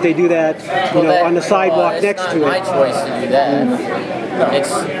bathrooms so that they do that, on the sidewalk next to it. It's not my choice to do that.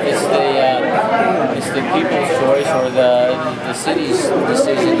 It's the people's choice or the city's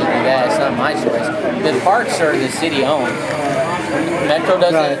decision to do that. It's not my choice. The parks are the city owned. Metro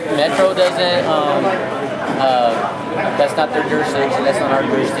doesn't. That's not their jurisdiction. That's not our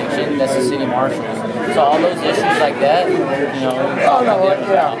jurisdiction. That's the city marshals. So all those issues like that,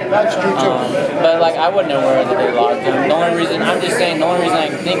 that's true too. But I wouldn't know whether they locked them. The only reason I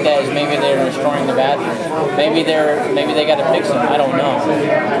can think that is maybe they're destroying the bathroom. Maybe they got to fix them. I don't know.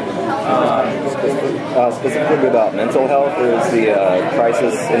 Specifically about mental health, there's the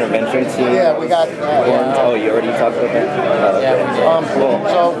crisis intervention team. Yeah, we got. Oh, you already talked about that? Yeah, we did. Cool.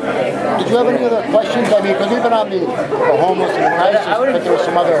 So, did you have any other questions? I mean, because we've been on the homeless and the crisis, but there were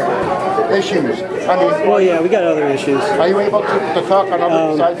some other issues. I mean, we got other issues. Are you able to talk on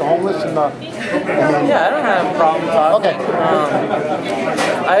other besides the homeless and the? Yeah, I don't have a problem talking. Okay.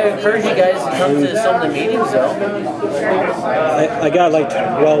 I encourage you guys to come to some of the meetings, though. I got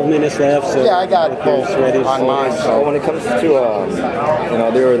 12 minutes left. So yeah, I got both on mine. So when it comes to,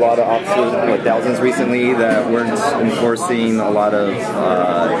 there were a lot of officers, thousands recently, that weren't enforcing a lot of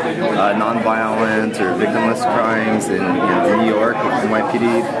non-violent or victimless crimes in New York,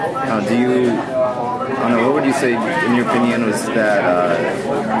 NYPD. I don't know, what would you say, in your opinion, was that,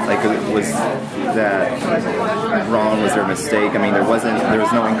 was that wrong? Was there a mistake? I mean, there was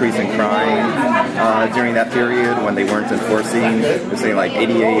was no increase in crime during that period when they weren't enforcing, they're saying like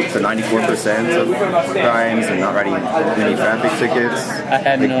 88 to 94% of crimes and not writing many traffic tickets. I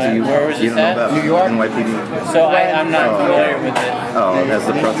had no idea. Where was this at? New York. NYPD. So I'm not familiar with it. Oh, that's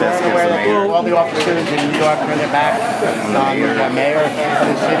the protest against the mayor. All the officers in New York turned their back on the mayor of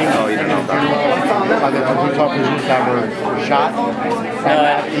the city. Oh, you don't know about that. The police officers that were shot. And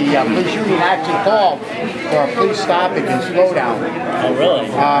the police union actually called for a police stoppage and slowdown. Oh, really?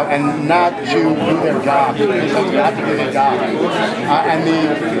 And not to do their job. They have to do their job. And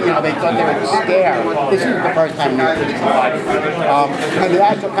they thought they would scare. This isn't the first time they're and the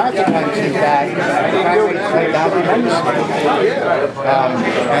actual consequence is that crime rate slowed down tremendously.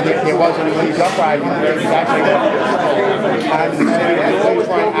 And there wasn't a police uprising. There was actually time in the city that police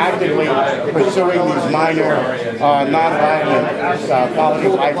weren't actively pursuing these minor, non-violent quality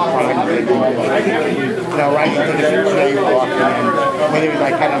of life crimes. Right into the jaywalking and where there was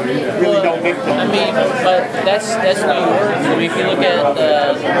like kind of really no victim. I mean, but that's New York. I mean, if you look at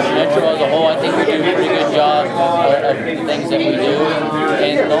the metro as a whole, I think we do a pretty good job of the things that we do.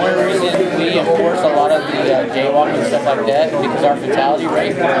 And the only reason we enforce a lot of the jaywalking and stuff like that because our fatality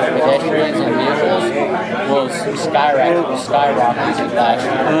rate for pedestrians and vehicles was skyrocketed last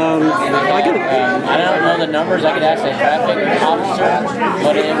year. I don't know the numbers. I could ask a traffic officer,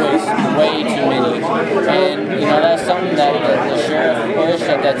 but it was way too many. And that's something that the sheriff pushed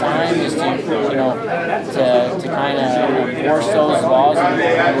at that time is to kind of enforce those laws more.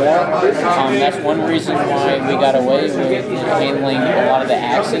 That's one reason why we got away with handling a lot of the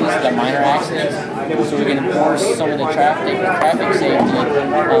accidents, the minor accidents, so we can enforce some of the traffic safety,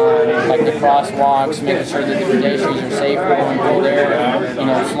 like the crosswalks, making sure that the pedestrians are safe going through there,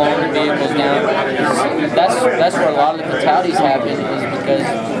 slowing the vehicles down. That's where a lot of the fatalities happen is because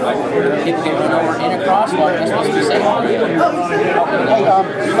people get run over in a crosswalk. That's supposed to be safe.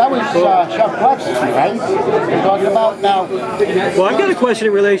 That was Chef Plexus, right? We're talking about now. Well, I've got a question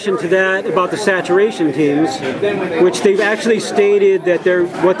in relation to that about the saturation teams, which they've actually stated that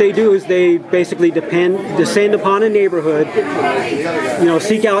what they do is they basically descend upon a neighborhood,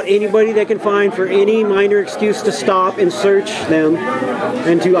 seek out anybody they can find for any minor excuse to stop and search them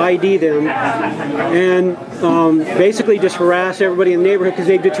and to ID them, and basically just harass everybody in the neighborhood because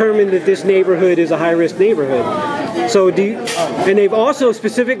they've determined that this neighborhood is a high-risk neighborhood. So, and they've also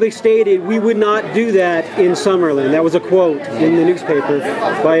specifically stated we would not do that in Summerlin. That was a quote in the newspaper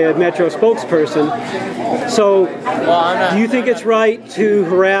by a Metro spokesperson. So, do you think it's right to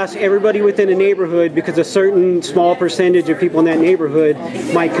harass everybody within a neighborhood because a certain small percentage of people in that neighborhood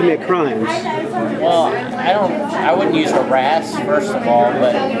might commit crimes? Well, I wouldn't use harass, first of all,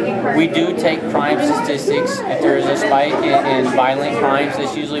 but we do take crime statistics. If there is a spike in violent crimes,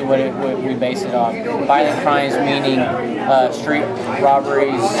 that's usually what we base it on. Violent crimes meaning street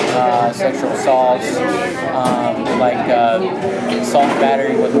robberies, sexual assaults, like assault and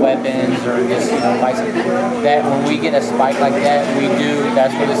battery with weapons, or just that when we get a spike like that,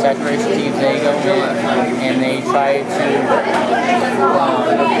 that's where the saturation teams, they go in and they try to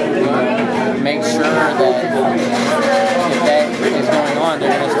make sure that if that is going on,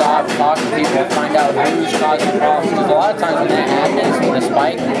 they're going to stop, talk to people, find out who's causing problems. Because a lot of times when that happens, when a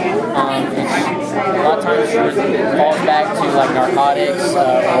spike, a lot of times it falls back to like narcotics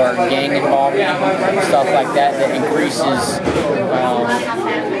or gang involvement, stuff like that increases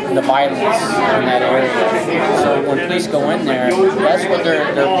the violence in that area. So when police go in there, that's what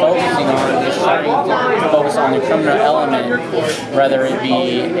they're focusing on, is trying to focus on the criminal element, whether it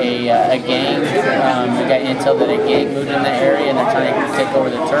be a gang. We got intel that a gang moved in the area and they're trying to take over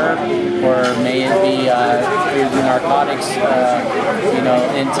the turf, or may it be through narcotics,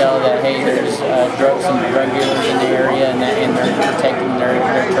 intel that hey, there's some drug dealers in the area and they're protecting their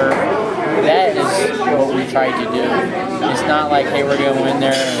turf. That is what we try to do. It's not like, hey, we're going to go in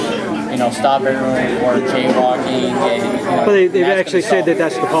there and, stop everyone for jaywalking. Well, they've actually said that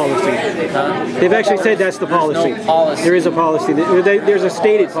that's the policy. Huh? They've actually said that's the policy. There's no policy. There is a policy. There's a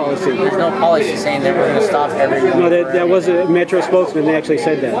stated policy. There's no policy saying that we're going to stop everyone. No, that was a Metro spokesman. They actually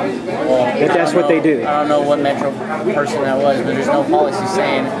said that. Well, that's what they do. I don't know what Metro person that was, but there's no policy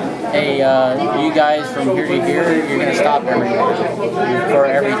saying, hey, you guys from here to here, you're going to stop everyone for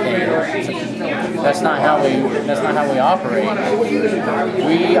everything. That's not how we operate.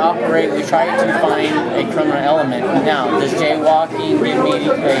 We try to find a criminal element. Now, does jaywalking give me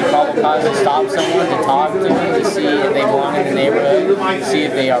a probable cause to stop someone, to talk to them, to see if they belong in the neighborhood, to see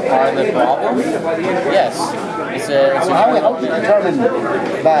if they are part of the problem? Yes. How do you determine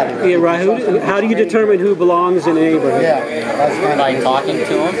that? Yeah, right. How do you determine who belongs in a neighborhood? Yeah, by talking to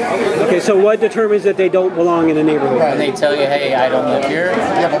them. Okay, so what determines that they don't belong in a neighborhood? When they tell you, hey, I don't live here.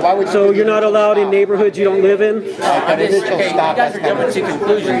 Yeah, but why would you? So you're not allowed in neighborhoods you don't live in? Okay, you guys are jumping to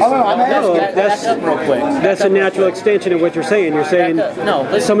conclusions. Back up real quick. That's a natural extension of what you're saying. You're saying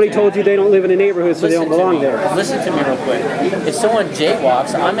somebody told you they don't live in a neighborhood, so they don't belong there. Listen to me real quick. If someone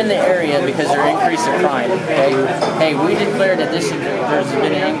jaywalks, I'm in the area because they're increasing crime. Okay? Hey, we declared that there's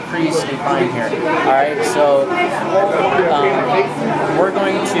been an increase in crime here. All right, so we're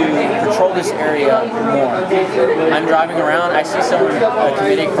going to patrol this area more. I'm driving around, I see someone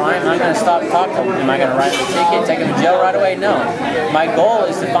commit a crime, I'm going to stop and talk to them. Am I going to write them a ticket, take them to jail right away? No. My goal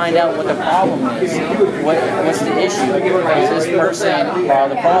is to find out what the problem is. What's the issue? Is this person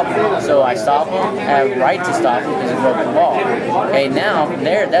part of the problem? So I stop them, I have a right to stop them because they broke the law. Okay, now from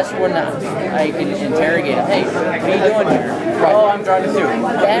there, that's when I can interrogate them. Hey, what are you doing here? Oh, I'm driving through.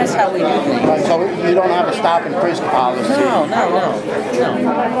 That's how we do things. Right, so you don't have a stop and frisk policy. No.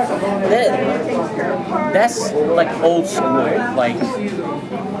 That's like old school. Like,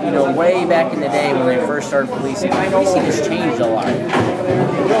 way back in the day when they first started policing. Policing has changed a lot.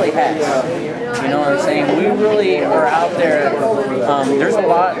 It really has. You know what I'm saying? We really are out there. There's a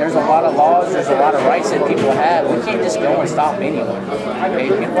lot of laws. There's a lot of rights that people have. We can't just go and stop anyone. Okay?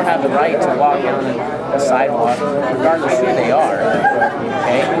 People have the right to walk down the sidewalk, regardless who they are.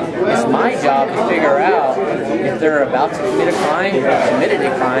 Okay? It's my job to figure out if they're about to commit a crime or committed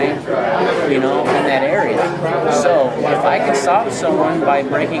a crime, in that area. So if I can stop someone by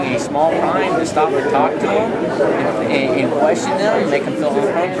breaking a small crime, to stop and talk to them and question them, make them feel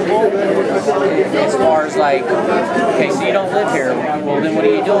uncomfortable. As far as like, okay, so you don't live here. Well, then what are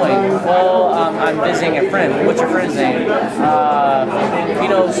you doing? Well, I'm visiting a friend. What's your friend's name?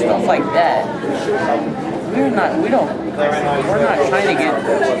 Stuff like that. We're not trying to get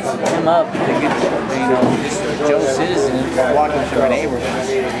him up to get, just Joe citizen walking through a neighborhood.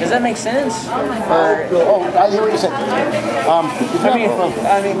 Does that make sense? I hear what you said. I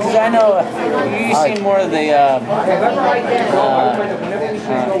mean, because I know you've seen more of the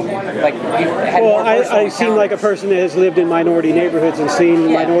I seem like a person that has lived in minority neighborhoods and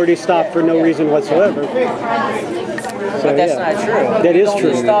seen minorities stop for no reason whatsoever. But that's not true. That is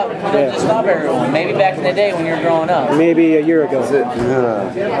true. Don't just stop everyone. Maybe back in the day when you were growing up. Maybe a year ago.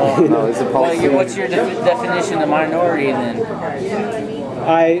 What's your definition of minority then?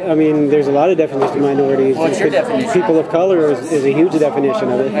 I mean, there's a lot of definitions of minorities. What's your definition? People of color is a huge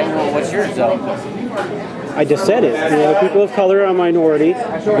definition of it. What's yours though? I just said it. People of color are a minority.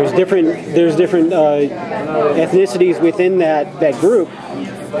 There's different ethnicities within that group.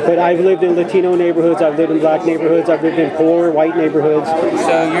 But I've lived in Latino neighborhoods, I've lived in black neighborhoods, I've lived in poor white neighborhoods.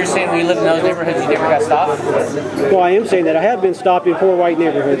 So you're saying when you lived in those neighborhoods you never got stopped? Well, I am saying that I have been stopped in poor white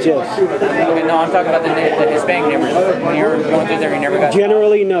neighborhoods, yes. Okay, no, I'm talking about the Hispanic neighborhoods. When you were going through there, you never got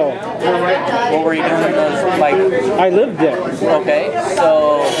Generally, no. What were you doing in those, I lived there. Okay,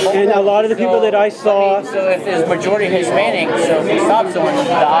 so... And a lot of the people that I saw... So if there's majority Hispanic, so if you stop someone,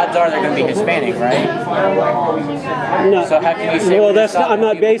 the odds are they're going to be Hispanic, right? No. So how can you say... Well, I'm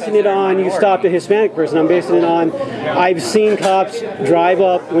not basing it on you stopped a Hispanic person. I'm basing it on I've seen cops drive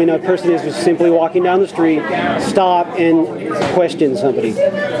up when a person is just simply walking down the street, stop and question somebody.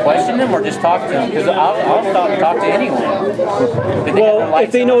 Question them or just talk to them? Because I'll stop and talk to anyone. Well, if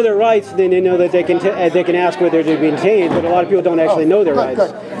they know their rights, then they know that they can ask whether they're being detained. But a lot of people don't actually know their rights.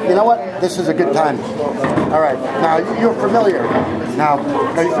 Good. You know what? This is a good time. All right. Now you're familiar. Now,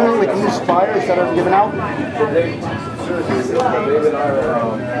 are you familiar with these flyers that are given out? Where'd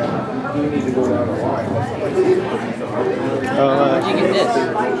you get this?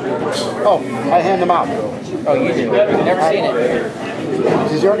 Oh, I hand them out. Oh, you do? I've never seen it.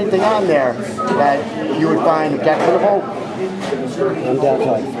 Is there anything on there that you would find objectionable?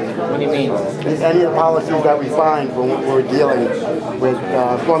 Undoubtedly. What do you mean? Any of the policies that we find when we're dealing with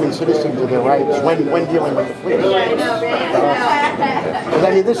informing citizens of their rights when dealing with the police. Because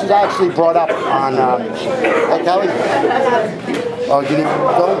I mean, this is actually brought up on. Hey, Kelly. Oh, you need to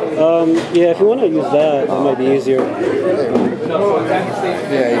go? Yeah, if you want to use that, it might be easier. Yeah,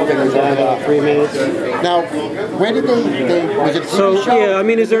 you can use that 3 minutes. Now, where did they was it So, yeah, I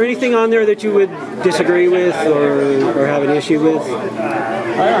mean, is there anything on there that you would disagree with or have an issue with?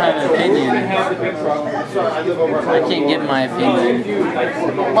 don't have an opinion, I can't give my opinion.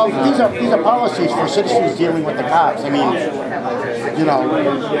 Well, these are policies for citizens dealing with the cops. I mean, you know,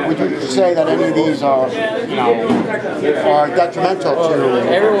 would you say that any of these are, you know, are detrimental to?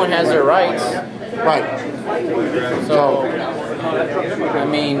 Everyone has their rights. Right. So, I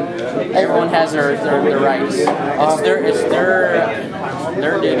mean, everyone has their rights. It's their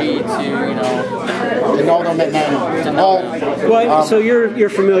duty to, you know, To know them and to know. Well, so you're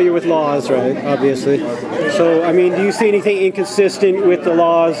familiar with laws, right? Obviously. So, I mean, do you see anything inconsistent with the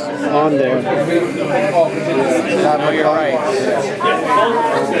laws on there? No, you're right.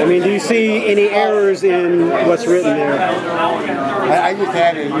 I mean, do you see any errors in what's written there? I just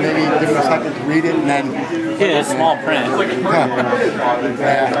had it, maybe give me a second to read it, and then. Yeah, it's small print.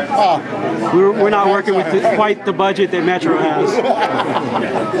 We're not working with quite the budget that Metro has.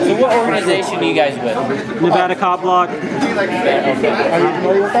 So what organization are you guys with? NVCopBlock. Are you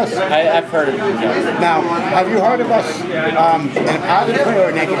familiar with us? I've heard of you guys. Now, have you heard of us in a positive way or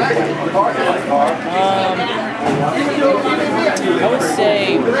a negative way? I would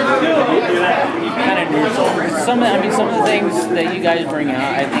say kind of neutral. Some of the things that you guys bring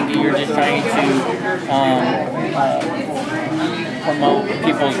out, I think you're just trying to promote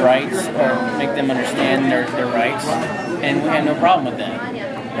people's rights or make them understand their rights, and we have no problem with that.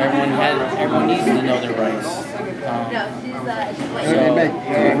 Everyone needs to know their rights. It make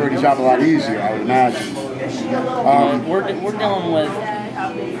everybody's job a lot easier, I would imagine.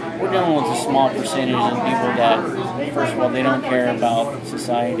 We're dealing with a small percentage of people that, first of all, they don't care about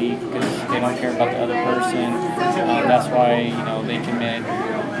society because they don't care about the other person. That's why they commit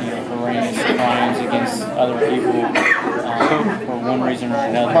horrendous crimes against other people for one reason or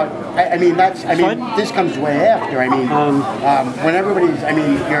another. But this comes way after. When everybody's,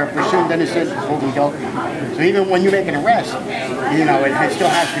 you're presumed innocent, proven guilty. So even when you make an arrest, it still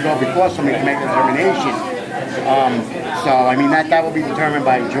has to go before somebody can make a determination. That will be determined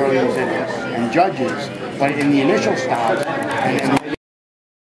by juries and judges. But in the initial stage, and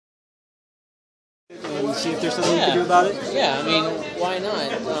see if there's something you can do about it? Yeah, why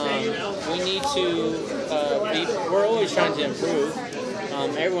not? We need to we're always trying to improve.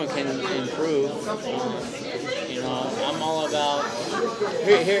 Everyone can improve. I'm all about.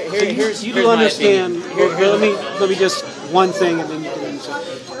 Here's you do understand. Let me just one thing, and then you can answer.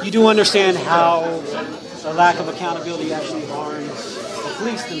 You do understand how a lack of accountability actually harms the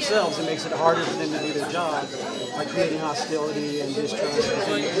police themselves and makes it harder for them to do their job by creating hostility and distrust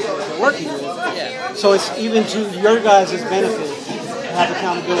between the people that they're working with. Yeah. So it's even to your guys' benefit to have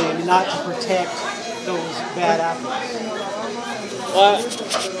accountability and not to protect those bad apples. Well,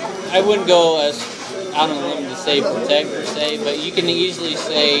 I wouldn't go as out on a limb to say protect per se, but you can easily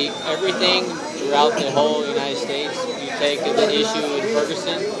say everything throughout the whole United States. You take the issue in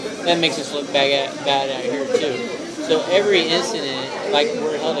Ferguson, that makes us look bad out here too. So every incident, like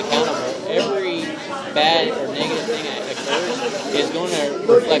we're held accountable, every bad or negative thing that occurs is going to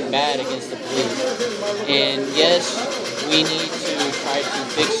reflect bad against the police. And yes, we need to try to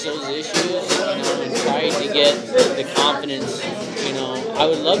fix those issues, and try to get the confidence. I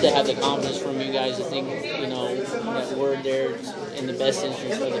would love to have the confidence from you guys to think, that we're there in the best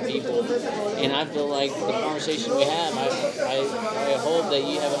interest of the people. And I feel like the conversation we have, I hope that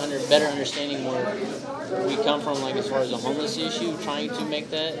you have a better understanding where we come from, like as far as the homeless issue, trying to make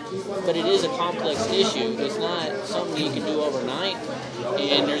that. But it is a complex issue. It's not something you can do overnight,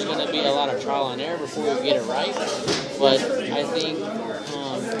 and there's going to be a lot of trial and error before we get it right. But I think,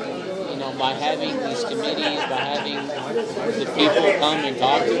 by having these committees, by having the people come and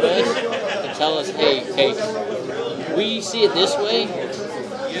talk to us and tell us, hey, we see it this way,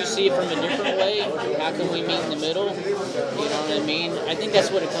 you see it from a different way, how can we meet in the middle? You know what I mean? I think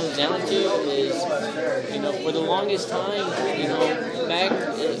that's what it comes down to is, for the longest time, back,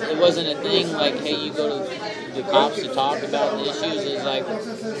 it wasn't a thing like, hey, you go to the cops to talk about the issues. It's like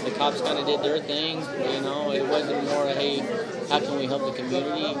the cops kind of did their thing, it wasn't more, hey, how can we help the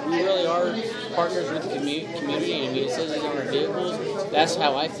community? We really are partners with the community, and it says it on our vehicles. That's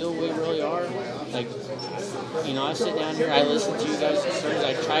how I feel we really are. Like, I sit down here, I listen to you guys' concerns,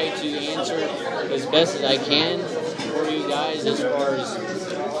 I try to answer as best as I can for you guys as far as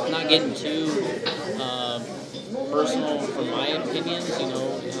not getting too personal from my opinions, on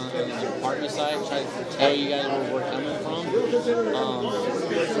the department side, try to tell you guys where we're coming from.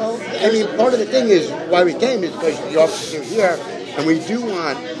 Part of the thing is why we came is because the officers are here, and we do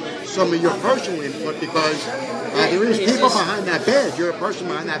want some of your personal input because there is people behind that badge. You're a person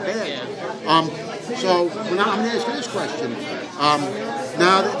behind that badge. Yeah. So I'm going to ask you this question.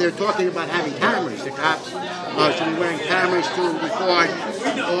 Now that they're talking about having cameras, the cops should be wearing cameras to record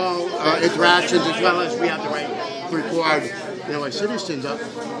all interactions, as well as we have the right to record, as citizens. How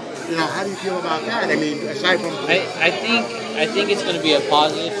do you feel about that? I mean, aside from I think it's going to be a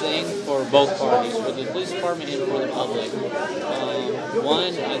positive thing for both parties, for the police department and for the public.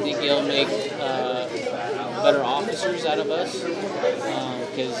 One, I think it'll make better officers out of us,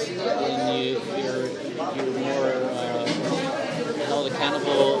 because then you're more held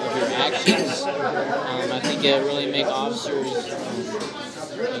accountable of your actions. I think it really make officers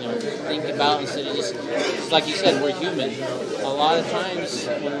think about, instead of just like you said, we're human. A lot of times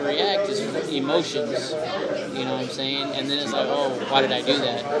when we react, it's emotions. You know what I'm saying? And then it's like, oh, why did I do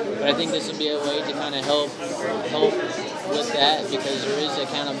that? But I think this would be a way to kind of help with that, because there is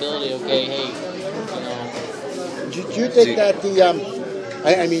accountability. Okay, hey, Do you think that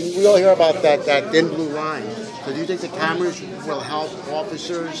I mean, we all hear about that thin blue line. So do you think the cameras will help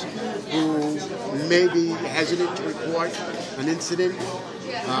officers who may be hesitant to report an incident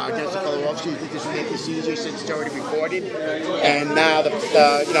against a fellow officer? You think this will make this easier since it's already recorded? And now the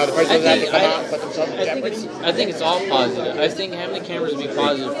person has to come out and put themselves in jeopardy? I think it's all positive. I think having the cameras will be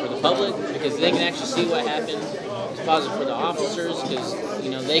positive for the public, because they can actually see what happened. It's positive for the officers, because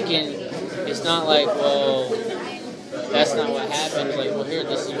they can. It's not like, well, that's not what happened. It's like, well, here,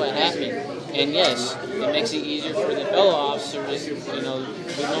 this is what happened. And yes, it makes it easier for the fellow officers. We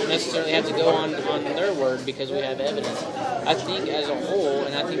don't necessarily have to go on their word, because we have evidence. I think as a whole,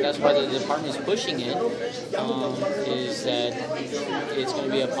 and I think that's why the department is pushing it, is that it's going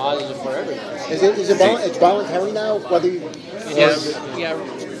to be a positive for everyone. It's voluntary now? Whether you... Yeah.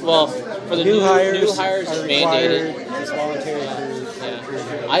 Well, for the new hires it's mandated. It's voluntary.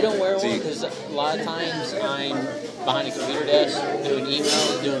 I don't wear one because a lot of times I'm behind a computer desk doing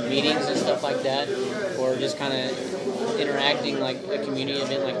emails, doing meetings and stuff like that, or just kind of interacting like a community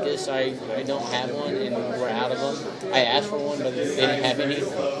event like this. I don't have one, and we're out of them. I asked for one, but they didn't have any.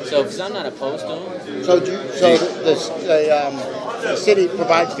 So, because I'm not opposed to them. So the city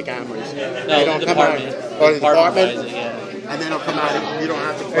provides the cameras. No, they don't the come department. out. Or the department? Provides it, yeah. And they don't come out, and you don't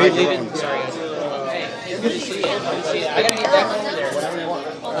have to Are provide you your leaving? own. Sorry. Hey, it's good to see you. Good to see you. I gotta get back over there.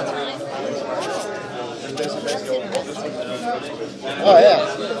 Oh, yeah.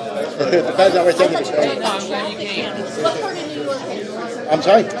 It depends on where taking the train. No, I'm glad you came. What part of New York are you from? I'm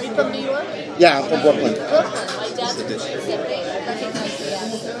sorry? Are you from New York? Yeah, I'm from Brooklyn. Brooklyn. My dad's from Sheepshead Bay. I recognize the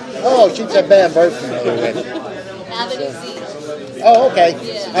accent. Oh, Sheepshead Bay, I'm very familiar with. Avenue Z. Oh, okay.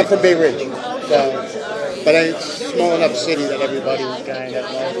 Yeah. I'm from Bay Ridge. But it's a small enough city that everybody kind of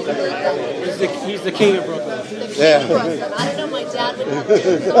knows. He's the king of Brooklyn. Yeah. Brooklyn. I don't know, my dad would have to.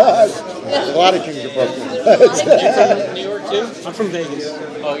 There's a lot of kings of Brooklyn. New York too? I'm from Vegas.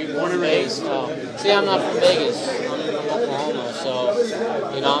 Oh, you're born and raised. Oh. See, I'm not from Vegas. I'm from Oklahoma, so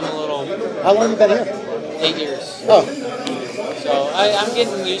I'm a little. How long have you been here? 8 years. Oh. So I'm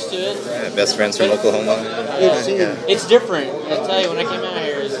getting used to it. Yeah, best friends from Oklahoma. It's different. I tell you, when I came out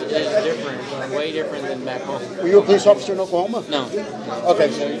here, it's different. Way different than back home. Were you a police officer in Oklahoma? No.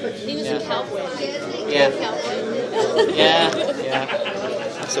 Okay, so He was a cowboy. Yeah. Cowboy.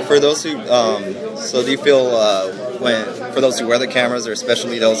 Yeah. So for those who, so do you feel for those who wear the cameras, or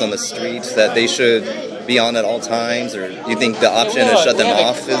especially those on the streets, that they should be on at all times, or do you think the option to shut them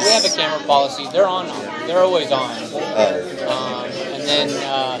off is? We have a camera policy. They're on. They're always on. And then,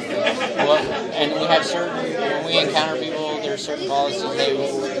 and we have certain, when we encounter people, there's certain policies they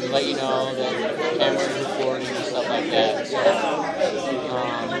will let you know that cameras are recording and stuff like that. So,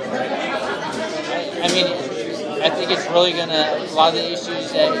 I think it's really gonna, a lot of the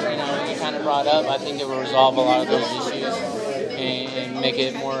issues that you kind of brought up, I think it will resolve a lot of those issues and make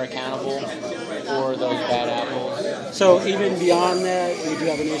it more accountable for those bad apples. So even beyond that, we do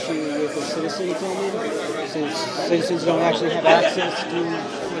have an issue with the citizen filming, since citizens don't actually have access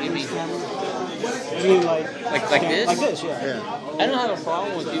to these cameras. I mean, like this? Like this, yeah. I don't have a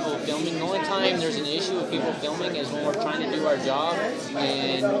problem with people filming. The only time there's an issue with people filming is when we're trying to do our job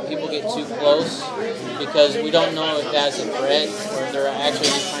and people get too close, because we don't know if that's a threat or if they're actually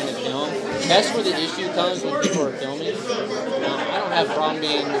just trying to film. That's where the issue comes, when people are filming. I don't have a problem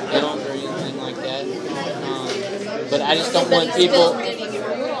being filmed or anything like that. But I just don't want people...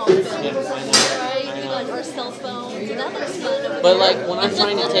 Or cell phones, and that's fun. But like when I'm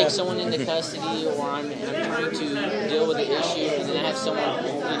trying to take someone into custody, or I'm trying to deal with an issue, and then I have someone,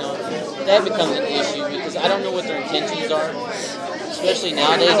 that becomes an issue, because I don't know what their intentions are. Especially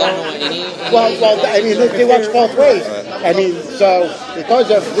nowadays, I don't know what any well, I mean, they watch both ways. I mean, so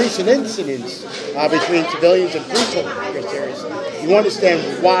because of recent incidents between civilians and police officers, you understand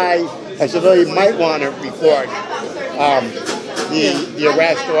why I said, well, you might want to report the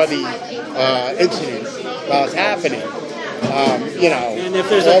arrest or the incident while it's happening. And if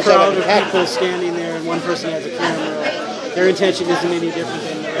there's a crowd of people standing there and one person has a camera, their intention isn't any different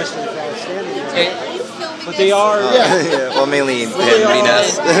than the rest of the crowd standing there. But they are... well, mainly being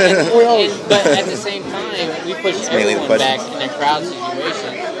us. But at the same time, we push everyone back in a crowd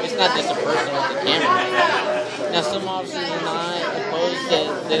situation. It's not just a person with the camera. Now, some officers are not opposed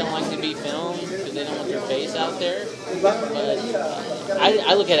that they don't like to be filmed because they don't want their face out there. But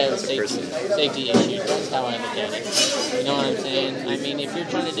I look at it as a safety issue. That's how I look at it. You know what I'm saying? I mean, if you're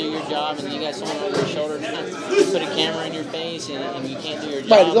trying to do your job and you got someone over your shoulder trying to put a camera in your face and you can't do your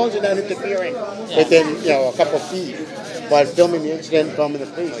job. Right, as long as you're not interfering within, a couple of feet. But filming the incident, filming the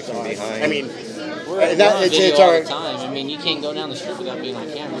police. Like from behind. I mean, we're on video all the time. I mean, you can't go down the street without being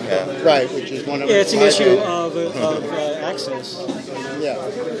on camera. Yeah. Right, which is one of it's an issue of access. Yeah.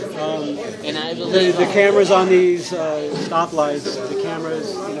 And I believe the cameras on these stoplights, the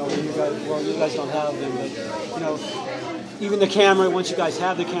cameras, you guys don't have them, but even the camera, once you guys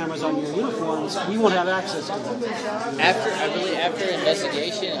have the cameras on your uniforms, we won't have access to them. After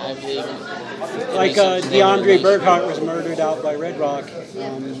investigation, I believe. Like DeAndre Berghart was murdered out by Red Rock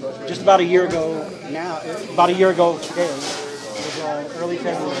just about a year ago today. It was early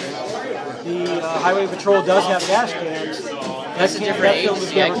February. The Highway Patrol does have dash cams. That's a different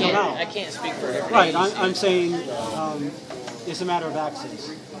agency. I can't speak for every Right, agency. I'm saying it's a matter of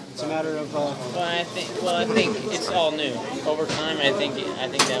access. It's a matter of. Well, I think it's all new. Over time, I think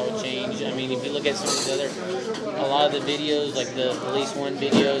that will change. I mean, if you look at some of these a lot of the videos, like the Police One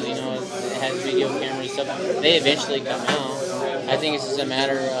videos, it has video cameras and stuff. They eventually come out. I think it's just a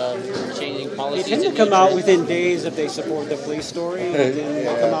matter of changing policies. They tend to come out within days if they support the police story, and then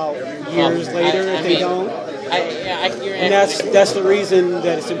they'll come out years later if they don't. And that's the reason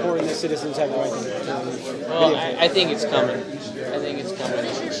that it's important that citizens have the right to. Well, I think it's coming.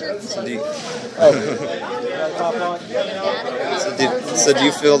 So do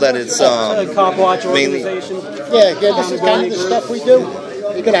you feel that it's Cop Watch mainly? organization? Yeah, this is kind of the stuff we do.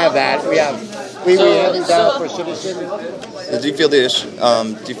 You can have that. We have it down for citizens. Do you feel the issue?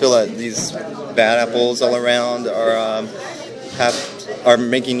 Do you feel that these bad apples all around are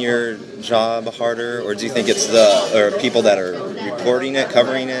making your job harder, or do you think it's the people that are reporting it,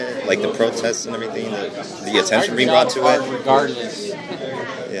 covering it, like the protests and everything, the attention being brought to it? Regardless.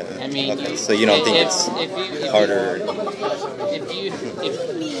 Yeah. I mean, okay. So you don't think it's harder?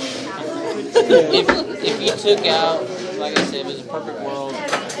 If you took out, like I said, if it was a perfect world,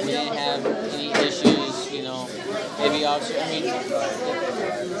 we didn't have any issues, maybe officer. I mean,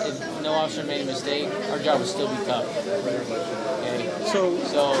 if no officer made a mistake, our job would still be tough. Okay.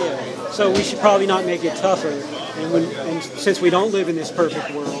 So we should probably not make it tougher. And since we don't live in this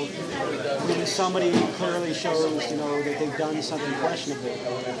perfect world, when somebody clearly shows, that they've done something questionable,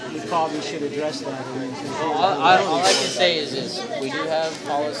 we probably should address that. All I can say is this: we do have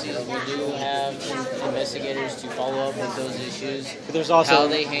policies, we do have investigators to follow up with those issues. But there's also how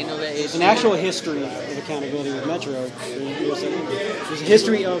they handle the issue. There's an actual history of accountability with Metro. There's a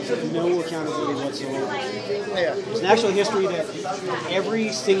history of no accountability whatsoever. There's an actual history that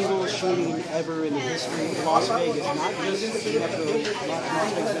every single shooting ever in the history of Las Vegas, not just the Metro, not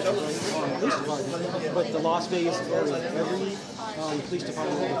Las Vegas Metropolitan Police Department, but the Las Vegas area, every police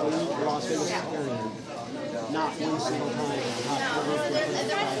department within the Las Vegas area, not one single time, not ever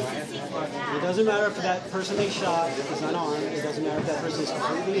It doesn't matter if that person they shot is unarmed. It doesn't matter if that person is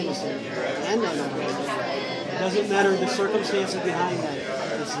completely innocent and unarmed. It doesn't matter the circumstances behind that.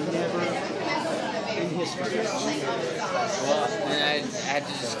 It's never in history. Well, and I had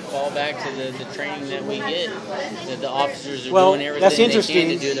to just fall back to the training that we get, that the officers are doing everything that's they interesting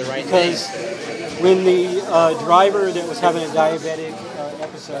can to do the right because thing. When the driver that was having a diabetic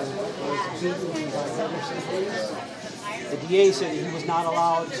episode was beaten by Henderson police, the DA said he was not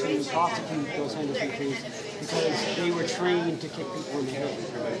allowed to prosecute those Henderson police because they were trained to kick people in the head.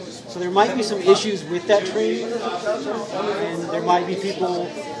 So there might be some issues with that training, and there might be people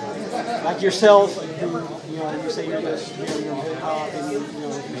like yourself who, you say you're just, you're a good cop, and if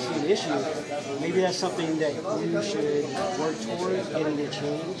you see an issue, maybe that's something that you should work towards getting it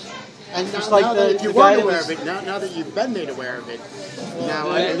changed. And just now that you weren't aware of it, now that you've been made aware of it, now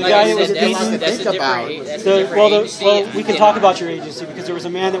the guy that was beaten. Think about. We can talk about your agency because there was a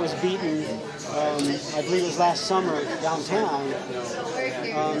man that was beaten. I believe it was last summer downtown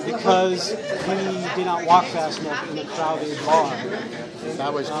because he did not walk fast enough in a crowded bar.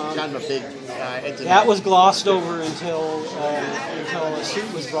 That was kind of a big incident. That was glossed over until a suit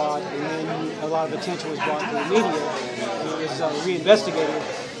was brought, and then a lot of attention was brought to the media, and it was reinvestigated.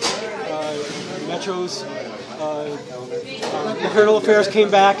 Metro's Internal Affairs came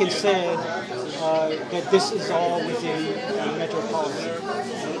back and said that this is all within Metro policy.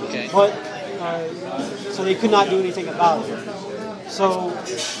 Okay. But so they could not do anything about it. So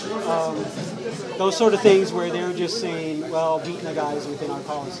those sort of things where they're just saying, well, beating a guy is within our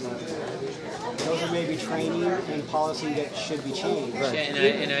policy. Those are maybe training and policy that should be changed. Yeah,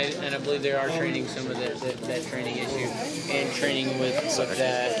 and I believe there are training some of that training issue and training with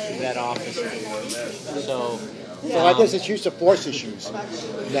that officer. So I guess it's use of force issues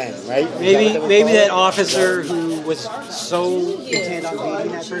then, right? Maybe that officer who was so intent on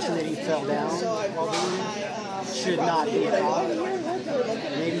beating that person that he fell down while doing it should not be a cop.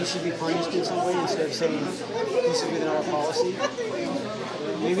 Maybe he should be punished in some way instead of saying this is within our policy.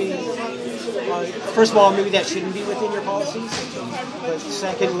 Maybe, first of all, maybe that shouldn't be within your policies. But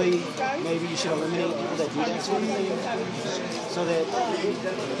secondly, maybe you should eliminate people that do that sort of thing, so that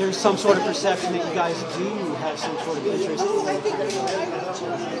there's some sort of perception that you guys do have some sort of interest in.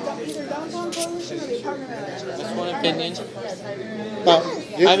 that's one opinion. Well,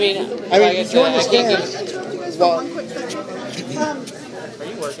 I mean, do like you I can't understand? One quick second. Are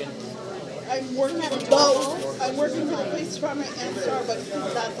you working? I'm working at both. I'm working for the police department and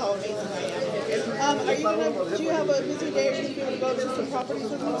Starbucks. That's how amazing I am. Are you gonna? Do you have a busy day? Are you gonna be able to go to some properties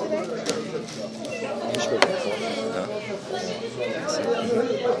with me today?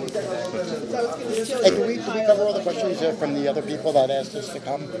 Hey, did we cover all the questions from the other people that asked us to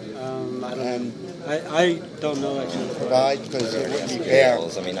come? I don't know actually. Provide because it wouldn't be fair.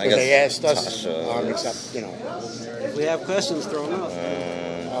 I mean, I Because guess they asked us, Tasha- except If we have questions, throw them out.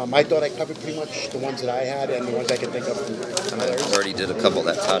 I thought I covered pretty much the ones that I had and the ones I could think of from I others. already did a couple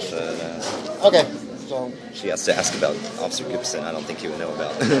that Tasha had asked. Okay, so She has to ask about Officer Gibson. I don't think he would know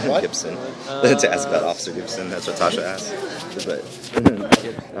about What? Gibson. To ask about Officer Gibson, that's what Tasha asked. But the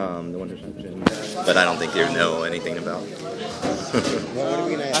one who mentioned. But I don't think you know anything about. what are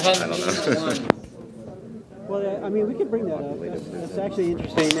we gonna I ask? haven't I don't used know. one. Well, I mean, we could bring that up. It's actually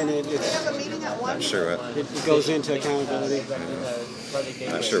interesting, and We have a meeting at 1. Not sure. it goes into accountability.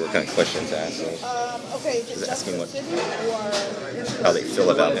 Not sure what kind of questions to ask. Okay, Just just asking the what- city or How they feel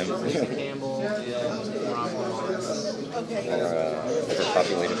about him. Campbell and Rockland. okay.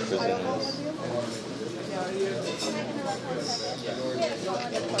 Overpopulated prisons.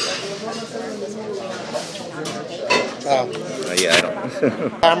 Yeah, I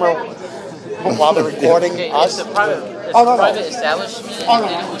don't. Camera while they're recording Okay, us? it's a private establishment. They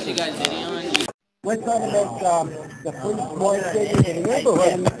don't want you guys videoing. We're talking about the police mortgage in the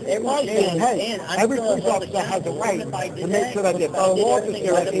neighborhood. Hey, every police officer has a right to make sure that their fellow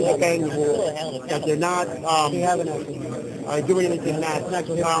officer is obeying the rules, that they're not doing anything that's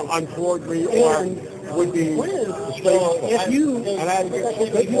untowardly or would be disgraceful. If you, I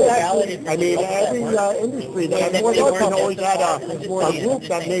mean, every industry, everyone else can always had a group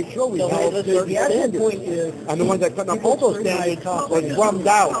that made sure we held certain standards. And the ones that couldn't uphold those standards was drummed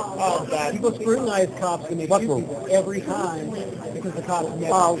out. People scrutinize cops and they shoot people every time because the cops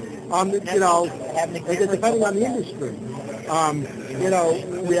never. Depending on the industry. We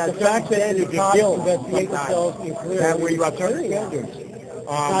had fact that the cops investigate themselves themselves in clear that we got certain standards. It's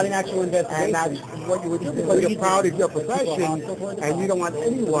not an actual investigation. And that's what you would do because you're proud of your profession, and you don't want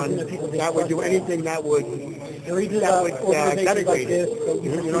anyone that would do anything that would organizations denigrate like this, it.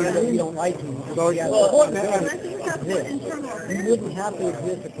 you know what I mean? You don't like them. So Yeah, it's well, important. you wouldn't have to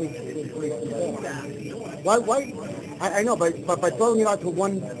exist if police themselves. Why? I know, but by throwing it out to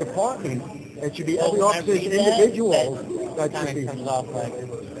one department, it should be every officer's individual that should be.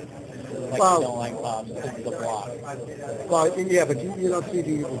 Well, you don't like cops, it's the block. Well, yeah, but you don't see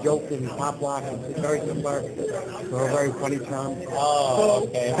the joke in Pop Block. It's very similar. So a very funny term. Oh,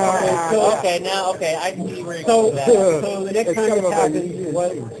 okay. Okay, I see where you're So, going with that. so the next it's time kind it of a happens, very-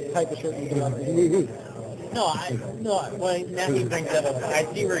 what type of shirt you do? Well, now he brings up, I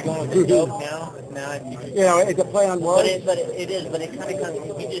see where you're going with the joke now. It's a play on words. But it kind of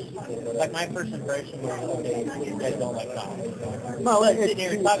comes, he just, like my first impression was, okay, you guys don't like cops. No, But it's sitting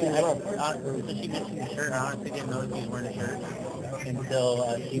here talking, so she mentioned the shirt, I honestly didn't know she was wearing a shirt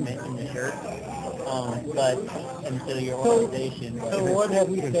until she mentioned the shirt. But until your organization. So what have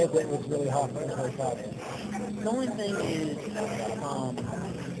we said that was really hot for the cops? The only thing is,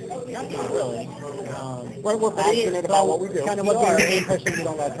 nothing really. We're passionate about what we do. Kind of what the impression you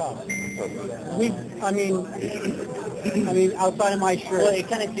don't like cops. I mean, outside of my shirt, Well, it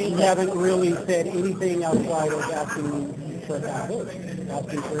kind of seems we like, haven't really said anything outside of asking for accountability,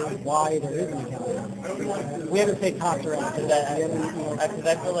 asking for why there isn't accountability. We haven't said cops are out. because I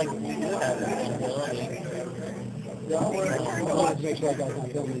feel like you do have accountability. I wanted to make sure I got not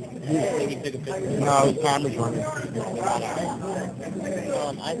filming. Maybe take a picture. No, his camera's running.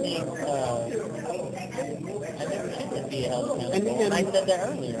 I think we should be held accountable. And I said that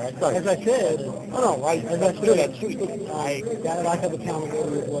earlier. As I said, that lack of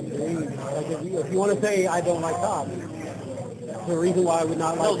accountability is what it means. Like if you want to say I don't like cops, the reason why I would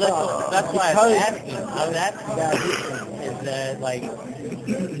not like cops. That's why I was asking. I was asking that is that like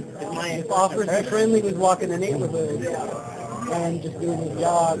if Officer Friendly was walking the neighborhood and just doing his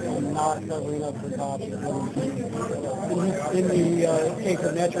job and not covering up for cops, in the case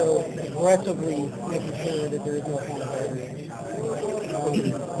of Metro, aggressively making sure that there is no accountability.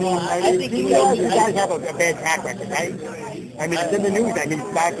 I think you guys have a bad track record, right? I mean, it's in the news. I mean,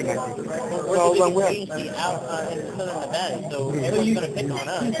 it's documented. So when we're out in southern Nevada, so everyone's going to pick on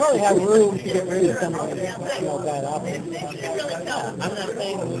us. You probably have room to get rid of some of the bad apples. I'm not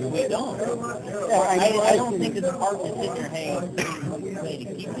saying we don't. Yeah, I don't think it's hard to sit there, hey,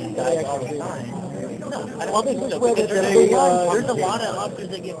 to keep these guys all the time. No, I don't think so. Because there's a lot of officers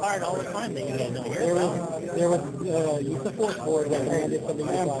that get fired all the time that you guys know. There was use of force board that did something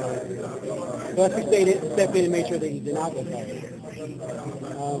like that. So as we stepped in and made sure that he did not get fired.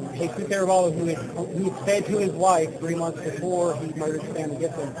 Jesus Caravallo, who had said to his wife 3 months before he murdered Stanley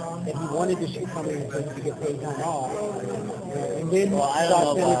Gibson that he wanted to shoot somebody to get paid time off. And then I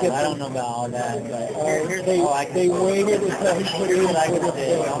don't know about all that, but here's they waited until he put it in for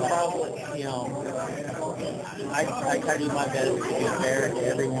this I'm probably, you know, I try to do my best to be fair to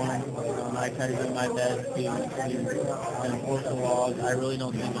everyone. I try to do my best to enforce the laws. I really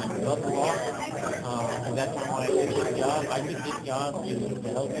don't think I'm above the law. And that's not why I took this job. I took this job to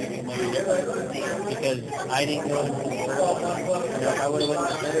help people make a difference because I didn't go into the service. If I would have went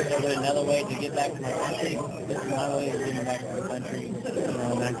to the service, there would another way to get back to my country. This is my way of getting back to the country.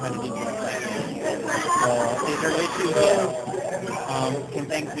 And I'm trying to do my best. So, is there issues? Yes. Can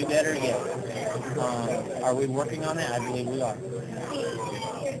things be better? Yes. Are we working on it? I believe we are.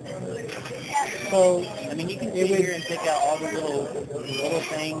 So, I mean, you can sit here and pick out all the little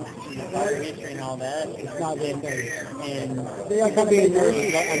things, the fire history and all that. It's not the thing. And they are kind of being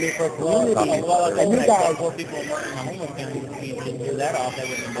nurtured. I mean, for a community. And you guys, 4 people working on homeless county, we didn't do that off. That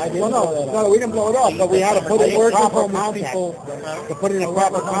wouldn't no, we didn't blow it off, but we had to put it in proper context. To put it in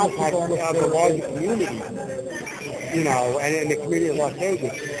proper context of the larger community. You know, and in the community of Las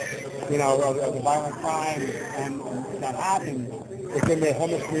Vegas. You know, of the violent crime and that happened within the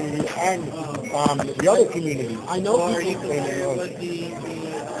homeless community and the other community. I know people with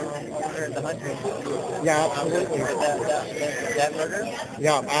the Hunter. Yeah, absolutely. That murder?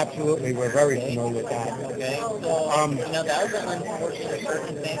 Yeah, absolutely. We're very familiar with that. Okay. So, you know, that was an unfortunate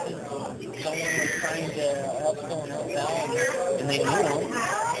circumstances. Someone was trying to help someone else out, and they knew him.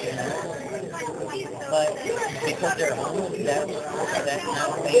 You know? But because they're homeless, that's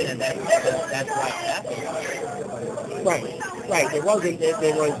not saying that that's what happened. Right. It wasn't.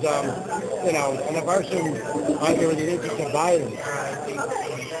 There was, you know, an aversion. There was an interest in violence.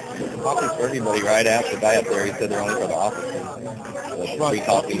 Coffee's for everybody, right? I asked the guy up there. He said they're only for the officers. Free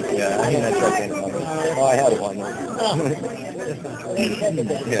coffee. Yeah, I mean, that's right. Oh, I had one.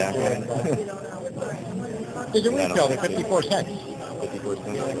 Yeah. There's a refill. They're 54 cents. 54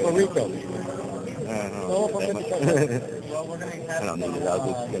 cents. For refill. I don't need it. I was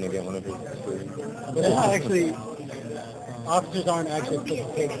just going to get one of his free. But it's not actually, officers aren't actually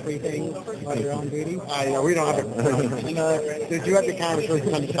supposed to take free things while they're on duty. Yeah, we don't have it. Did you have the camera so you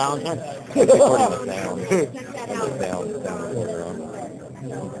can understand? Recording the sound.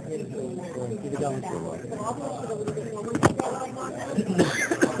 The sound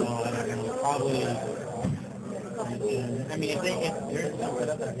Probably. I mean, if they're set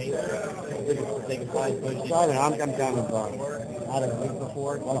up a paper, they can probably push it. I'm down with I don't know, week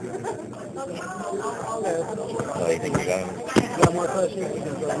before. So you think you got him? You got more questions? You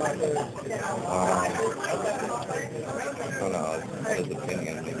can throw them out there. I don't know. His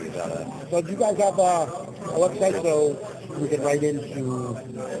opinion maybe about it. So do you guys have a website so we can write into,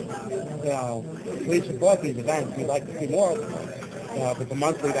 please support these events? We'd like to see more. If it's a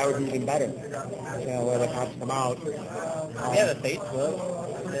monthly, that would be even better. Where the cops come out. We have a Facebook.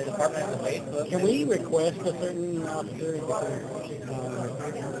 The department has a Facebook. Can we request a certain officer?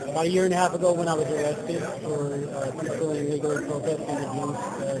 About a year and a half ago when I was arrested for peaceful and illegal protesting against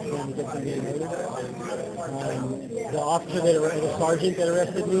Stanley Gibson being murdered, the officer, the sergeant that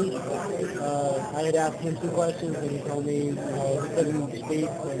arrested me, I had asked him 2 questions and he told me he couldn't speak,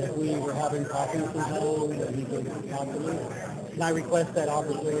 but if we were having coffee from home, that he could talk to me. Can I request that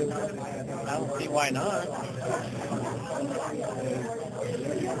officer? I don't see why not.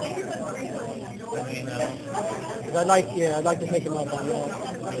 'Cause I'd like to take him up on that.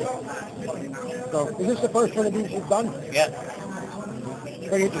 So, is this the first one of these you've done? Yeah.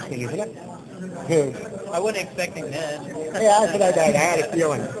 Pretty interesting, isn't it? Huge. I wasn't expecting this. Yeah, that's what I had a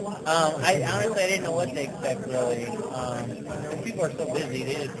feeling. I honestly, I didn't know what to expect, really. People are so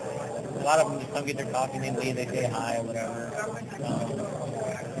busy. A lot of them just come get their coffee, they leave, they say hi or whatever.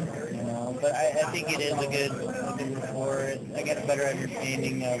 But I think it is a good report. I get a better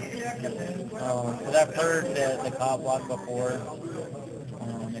understanding of, because I've heard the cop block before,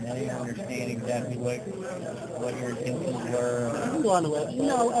 and I didn't understand exactly what your intentions were. You can go on the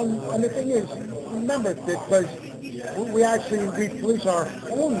website. And the thing is, remember, because we police our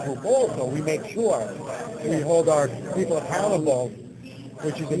own group also. We make sure we hold our people accountable,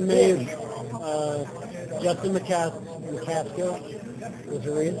 which is amazing. Justin McCaskill was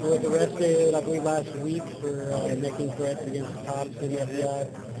arrested, I believe, last week for making threats against cops and the FBI.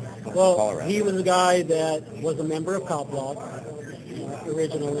 Well, he was a guy that was a member of CopBlock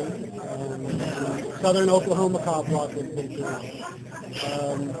originally. Southern Oklahoma CopBlock was big.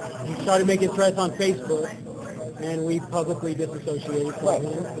 He started making threats on Facebook, and we publicly disassociated from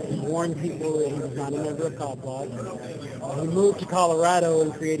him. He warned people that he was not a member of CopBlock. He moved to Colorado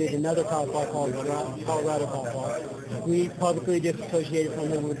and created another CopBlock called Colorado CopBlock. We publicly disassociated from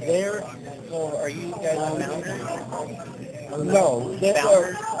him there. So are you guys no.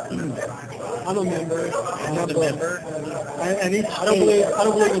 I'm a member. And each I don't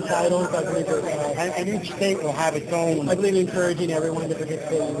believe in titles. I believe and each state will have its own. I believe in encouraging everyone to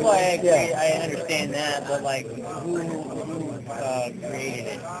participate. Well, I agree. Yeah. I understand that, but like, who created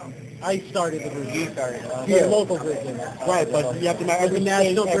it? I started the group. You started. The local group. Right, but you have to know every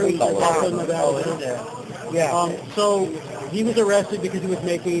national group. Yeah. So he was arrested because he was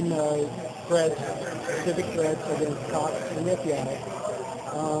making specific threats against cops and FBI.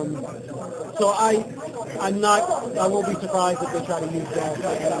 So I won't be surprised if they try to use that.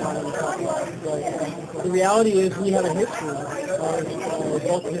 But the reality is we have a history of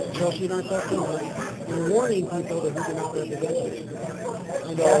both disassociating ourselves and warning people that we do not represent us.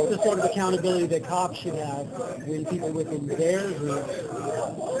 And that's the sort of accountability that cops should have when people within their groups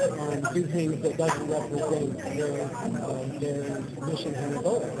do things that doesn't represent their missions and their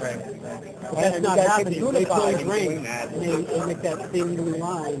goals. Right. But that's not happening. They play rank and they make that thin blue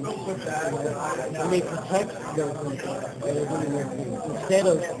line and they protect those people that are doing their thing instead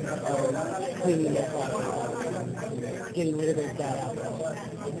of cleaning their closet, getting rid of those bad apples.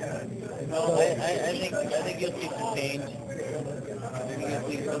 Well, I think you'll see some change. I think you'll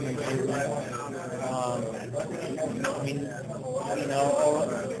see some improvement. I mean,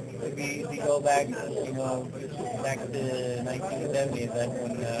 if you go back, back to 1970, that's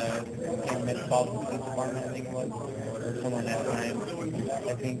when the Metropolitan Police Department, I think it was, or somewhere in that time. I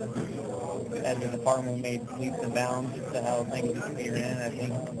think as the department made leaps and bounds to how things used to be ran, I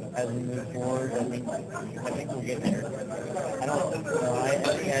think as we move forward, I think we'll get there. I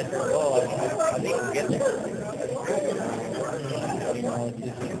think as a goal, I think we'll get there.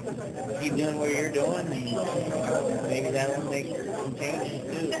 Just keep doing what you're doing, and maybe that will make some changes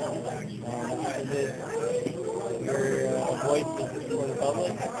too. You're a voice for the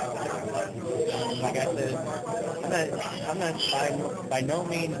public. Like I said, I'm not by no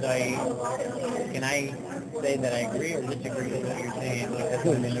means can I say that I agree or disagree with what you're saying. Like that's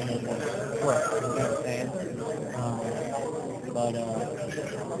what I'm doing. Right. You know what I'm saying?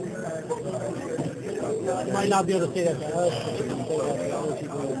 You might not be able to say that to us, but you can say that to other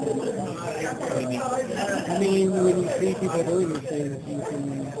people. I mean, when you see people doing these things, you can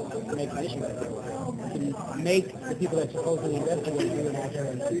make an issue. You can make the people that supposedly investigate do an actual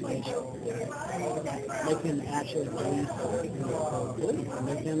investigation. Make them actually police.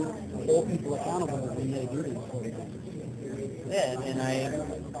 Make them hold people accountable when they do these sort of things. Yeah, and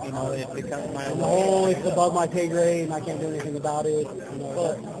if it comes my way. Oh, it's above my pay grade and I can't do anything about it.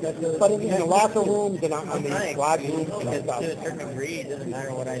 But in the locker rooms and on the squad rooms, because to a certain degree, it doesn't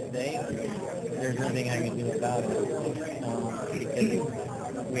matter what I say. There's nothing I can do about it.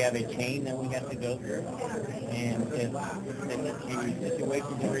 Because we have a chain that we have to go through. And if the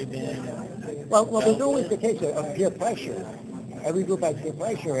situation's already been... Well, there's always the case of peer pressure. Every group has peer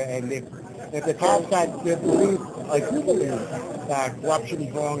pressure, and if the cops that believe, like you believe, that corruption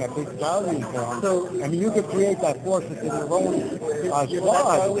is wrong, that brutality is wrong, so I mean, you could create that force within your own squad.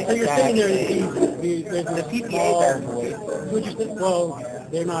 So you're saying there's the PPA are voice. Well,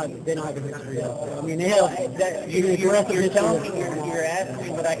 they don't have a history of. I mean, they have. You're asking me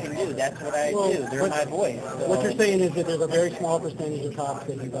what I can do. That's what I do. They're my voice. So. What you're saying is that there's a very small percentage of cops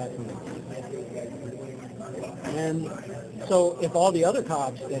that do that. And So if all the other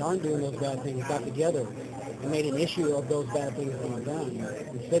cops that aren't doing those bad things got together and made an issue of those bad things being done,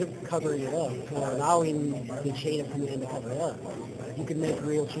 instead of covering it up or allowing the chain of command to cover it up, you can make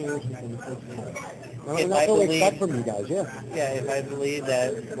real change within the police. And that's what we expect from you guys, yeah. Yeah, if I believe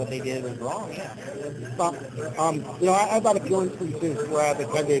that what they did was wrong, yeah. I've had a few instances where I've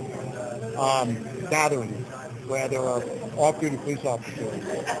attended gatherings where there were off-duty police officers,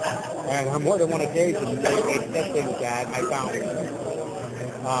 and on more than one occasion, they said things that I found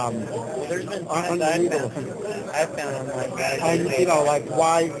Well, there's been unbelievable. I've found like that. And, like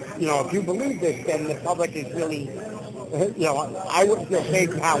why, if you believe this, then the public is really, I wouldn't feel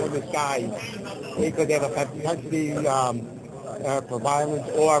safe now with this guy because they have a propensity for violence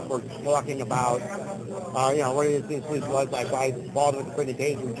or for talking about, one of the instances was like I balled with the pretty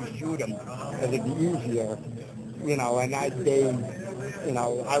days and just shoot him because it'd be easier, and I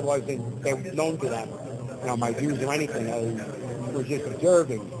wasn't, they were known to them, my views or anything. I was just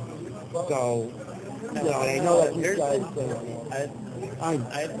observing. So, I know that these guys,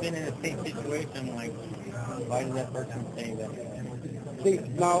 I've been in the same situation, like, why did that person say that? see,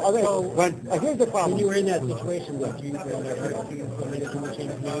 now, okay, here's the problem. When you were in that situation, do you change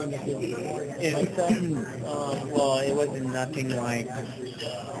name? Well, it wasn't nothing like,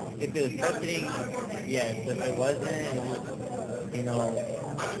 if it was custody, yes. If it wasn't, it was,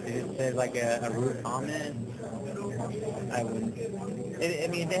 if it says like a rude comment, I wouldn't. I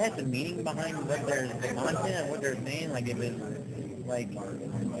mean, if it has a meaning behind what the content of what they're saying, like if it's like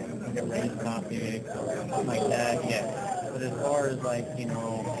a race topic or something like that, yeah. But as far as like,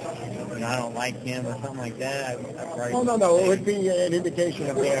 I don't like him or something like that, I probably... No. It would be an indication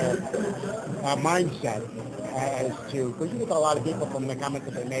of their mindset as to, because you get a lot of people from the comments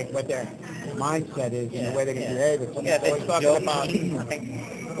that they make, what their mindset is and the way they're going to behave. If someone's always talking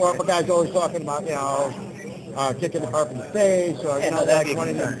about, or if a guy's always talking about, kicking the perp in the face, or, like one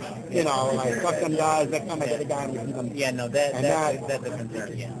of them, like, fuck them guys, next time I get a guy, I'm going to give them... Yeah, no, that's a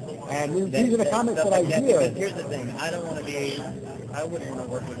concern, yeah. And these are the comments that I hear. Because here's the thing, I wouldn't want to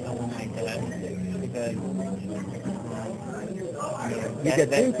work with someone like that, because... you get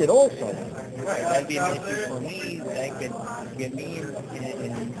tainted also. Right, that'd be an issue for me, that could get me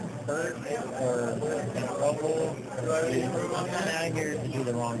in hurt or in trouble. I'm not out here to do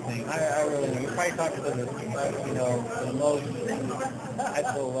the wrong thing. I really, you probably talk to the most, I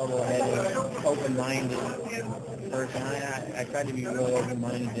feel level-headed, open-minded person. I try to be really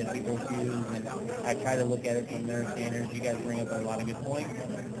open-minded in people's views, and I try to look at it from their standards. You guys bring up a lot of good points.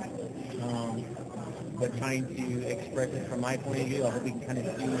 But trying to express it from my point of view, I hope you can kind of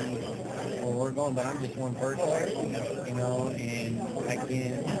see where we're going. But I'm just one person, and I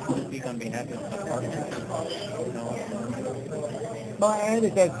can't speak on behalf of the department, Well, I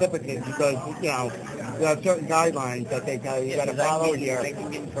understand typically because, there are certain guidelines that they tell you got to follow here.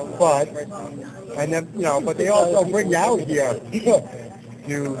 But, and then, but they also bring you out here to,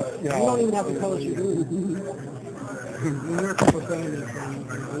 You don't even have to tell us you're doing it. When there are people saying this,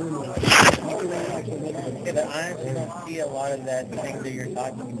 yeah, but I honestly don't see a lot of that thing that you're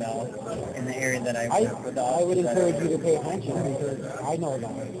talking about in the area that I work with. I would encourage you to pay attention because I know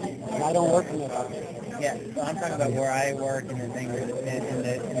about it. And I don't work in it. Yeah, so I'm talking about where I work and the things in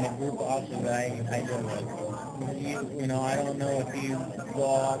the group of officers that I deal with. I don't know if you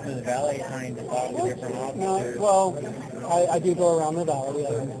go out to the valley trying to talk to different officers. No, well, I do go around the valley.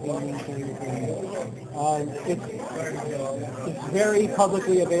 It's very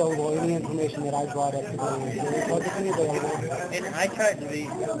publicly available. Any information that I brought up today is very publicly available. And I try to be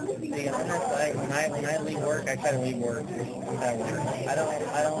honest. When I leave work, I try to leave work that way. I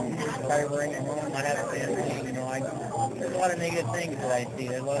don't try to bring it home. I have a family. There's a lot of negative things that I see.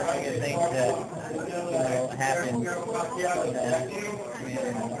 There's a lot of negative things that happen.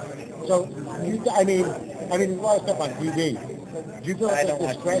 So, there's a lot of stuff on TV. Do you feel like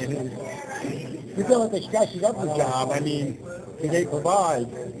this stresses? You feel like it stresses up the job? Do they provide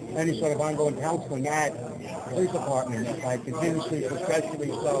any sort of ongoing counseling at police departments, like continuously,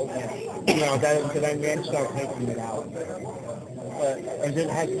 especially so, that the men start taking it out? As it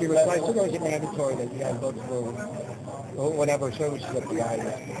has to be requested, or is it mandatory that you guys go through whatever services that you guys,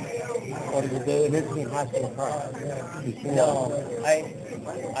 or is it an incident has to occur before? No,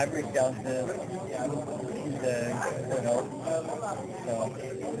 I've reached out for help. So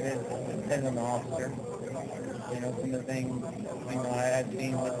it depends on the officer. Some of the things I've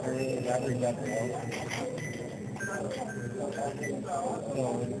seen with her, I've reached out for help. So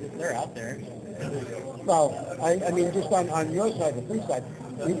they're out there. Well, just on your side, the police side,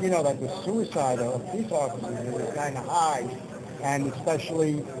 that the suicide of police officers is kind of high And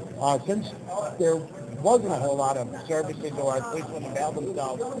especially since there wasn't a whole lot of services, or at least wouldn't avail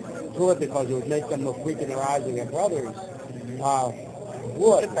themselves to it because it would make them look weak in their eyes of their brothers,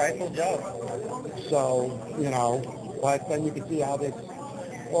 would. It's a prideful job. So, but then you can see how this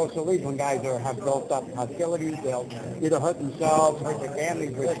also leads when guys have built up hostilities. They'll either hurt themselves, hurt their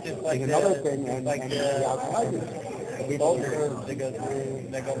families, which is another thing, and the outsiders. Soldiers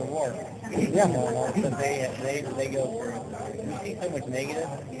that go to war. Yeah. So they go through. You see so much negative,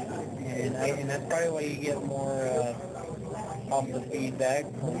 and that's probably why you get more positive feedback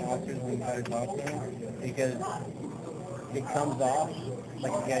from officers when you try to talk to them, because it comes off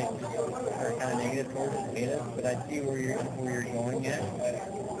like you guys are kind of negative towards us, hate us, but I see where you're going at.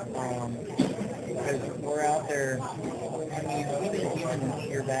 Because we're out there. I mean, even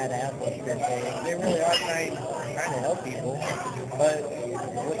your bad athletes that they really are trying to help people, but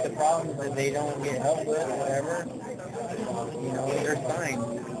with the problems that they don't get help with, whatever, there's signs.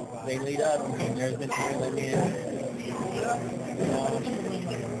 They lead up. I mean, there's been people that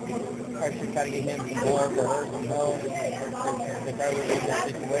I should try to get him some more for her some help. If I were in that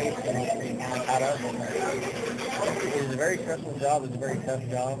situation, and caught up. It is a very stressful job. It's a very tough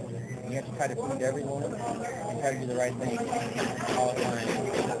job. You have to try to please everyone and try to do the right thing all the time.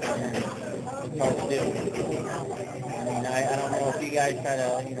 And it's hard to do. I mean, I don't know if you guys try to,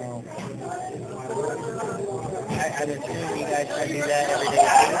 I'd assume you guys try to do that every day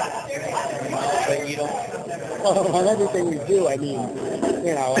too, but you don't. Well, on everything we do, I mean,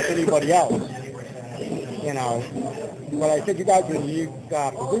 like anybody else. But I think you guys are in a unique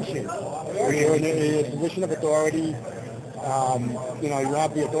position. You're in a position of authority. You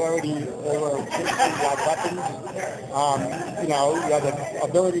have the authority over citizens, you have weapons. You have the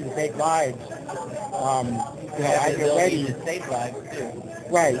ability to take lives. At your ready. To save lives too.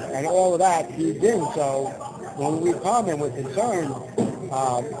 Right, and all of that feeds in. So when we come and we're concerned,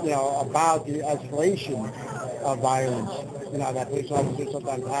 about the escalation of violence, that police officers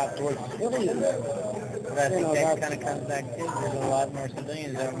sometimes have towards civilians. But I think that kind of comes back to there's a lot more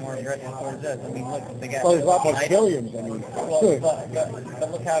civilians that are more aggressive towards us. I mean, look, they got. Well, there's a lot more civilians. I mean,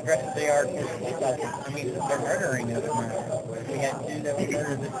 but look how aggressive they are towards police officers. I mean, they're murdering us now. We had two that were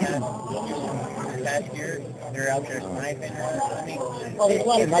murdered this past year. They're out there sniping. I mean, there's a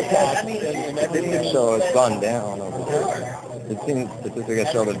lot of nutjobs. So it's gone down over there. It seems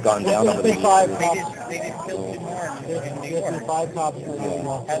statistics show it's gone down over the years. They just killed two more in New York. 5 cops murdered in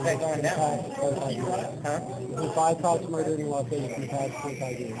Las Vegas. How's that going down? Huh? 5 cops murdered in Las Vegas in the past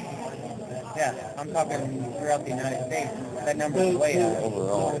 25 years. Yeah, I'm talking throughout the United States. That number is way high.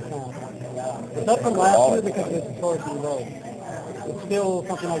 Overall. It's up from last year because it's historically low. It's still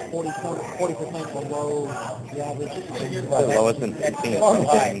something like 40% below the average. The lowest in 15 is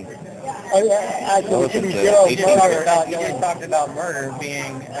Actually, you just talked about murder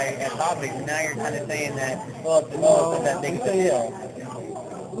being a topic, and now you're kind of saying that, well, it's the lowest, but that big of a deal.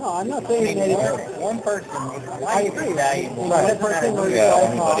 No, I'm not saying that. One person, life is valuable. One person or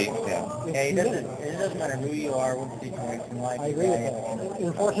anybody, it doesn't matter who you are, what situation, life I agree with that.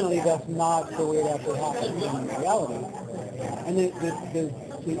 Unfortunately, that's not the way that should happen in reality. And the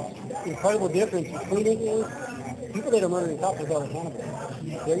incredible difference between it is people that are murdering cops are held accountable.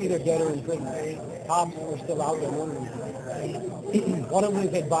 They're either dead or in prison. Cops are still out there murdering people. One of them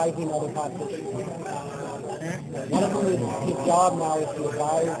is advising other cops to shoot people. One of them is, his job now is to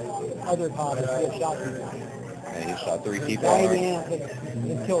advise other cops who have shot people. And he shot 3 people. Brian Nance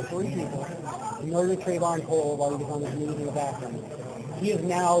has killed 3 people. He murdered Trayvon Cole while he was on his knees in the bathroom. He is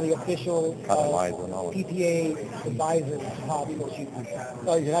now the official PTA advisor to cops who shoot people.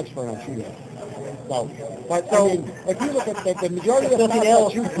 Well, he's an expert on shooting. So, but I mean, if you look at the majority of the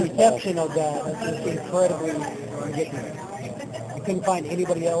perception of that is incredibly ridiculous. You couldn't find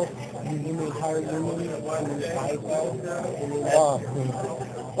anybody else in the entire union who advised that.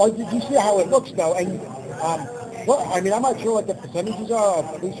 Well, did you see how it looks though? And I'm not sure what the percentages are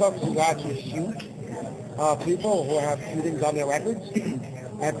of police officers who actually shoot people who have shootings on their records.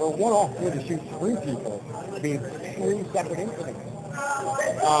 And for one officer to shoot 3 people, I mean, 3 separate incidents.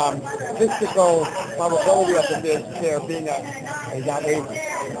 Statistical probability of there being is outrageous.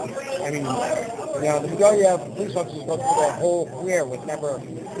 I mean, the majority of police officers go through their whole career with never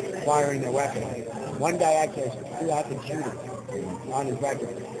firing their weapon. One guy actually has 2 active shootings on his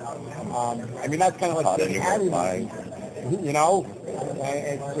record. I mean, that's kind of like it's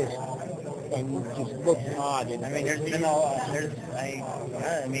just, and it just looks odd. And I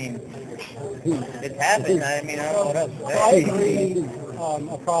mean, it's happened. I mean, I don't know what else to say. I agree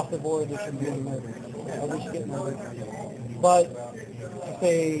across the board there should be murder. We should get murdered. But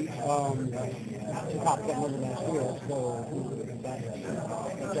say two cops got murdered last year, so that's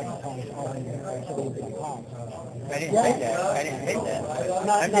justifying calling civilians cops. I didn't say that. I didn't say that.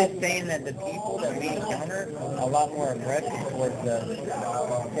 I'm just saying that the people that we encounter are a lot more aggressive towards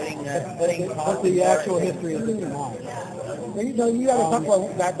putting cops. But the actual history is not. You know, you gotta talk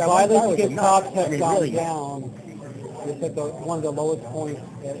about that violence against cops has gone really down. It's at one of the lowest points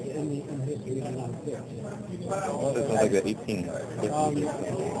in the history of the United States. Well, it was like the 18.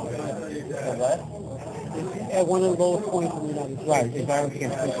 What? At one of the lowest points in the United States. right. It's violence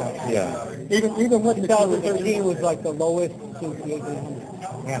against police officers. Yeah. Even what 2013 was like the lowest since the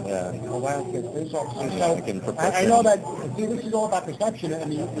 1800s. Yeah. Well, violence against police officers. So I I know that. See, this is all about perception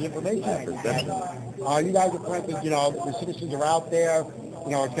and the information. Perception. You guys are pointing, you know, the citizens are out there.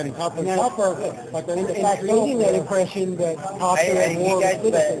 You know, it's getting tougher and tougher. But the fact creating that impression that cops are more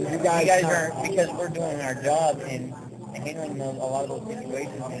citizens. You guys aren't, because we're doing our job and handling a lot of those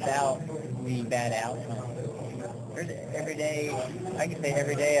situations without the bad outcome. Every day, I can say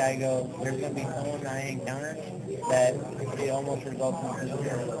every day I go, there's going to be someone I encounter that it almost results in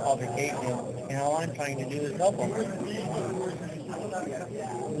an altercation, and all I'm trying to do is help them.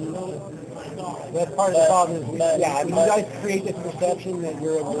 That's part of the problem is, you guys create this perception that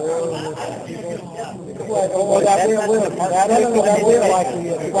you're at war with people. Well, that we're likely,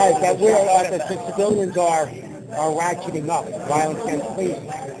 right, that the civilians are ratcheting up violence against police.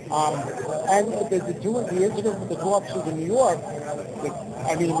 And the incident with the two officers in New York, the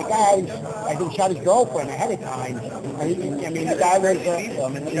guy, I think, shot his girlfriend ahead of time. The guy was...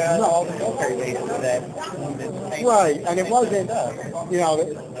 look at all the military bases that... Right, and it wasn't,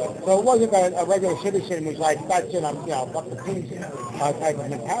 so it wasn't a regular citizen who was like, that's it, fuck the police type of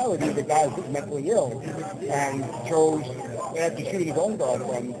mentality. The guy was mentally ill and chose, after shooting his own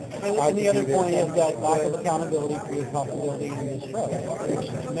girlfriend. And the other point is that lack of accountability creates possibility in this stress, which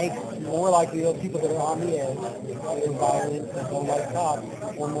makes more likely those people that are on the edge, that are violent, that don't like cops,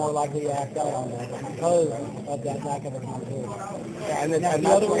 are more likely to act out on that because of that lack of accountability. Yeah, and the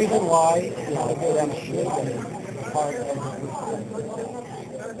other reason why, them should be part of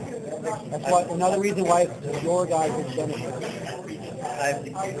that's why another reason why it's your guys' benefit.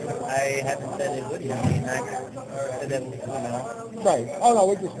 I haven't said it would be. I mean, I said that, Right. Oh, no,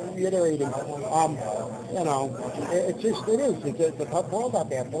 we're just reiterating. It is. It's a tough world out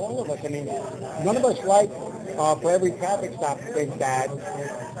there for all of us. I mean, none of us like, for every traffic stop think that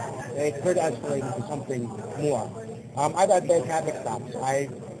it could escalate into something more. I've had bad traffic stops. I've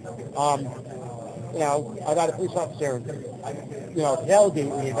had a police officer,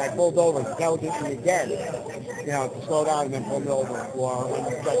 tailgate me as I pulled over, tailgate me again, to slow down and then pull me over for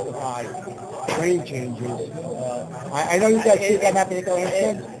unjustified lane changes. I know you guys see that happen at the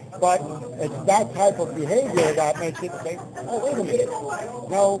instance, but it's that type of behavior that makes it say, oh, wait a minute.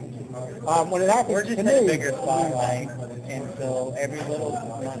 When it happens we're just to in a me, bigger spotlight, and so every little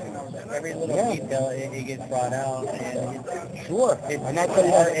detail it gets brought out, and sure, and that's why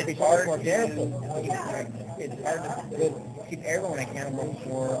you have to be hard more careful. It's hard to keep everyone accountable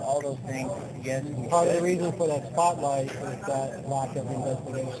for all those things. Yes, part of the reason for that spotlight is that lack of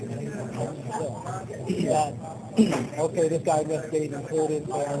investigation. That okay, this guy investigated and cleared it,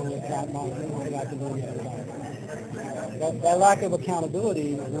 so it's not my thing. We're not doing anything about it. That lack of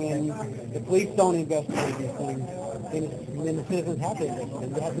accountability when the police don't investigate these things, then the citizens have to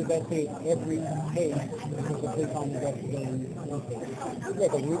investigate. They have to investigate every case because the police aren't investigating one case. Yeah,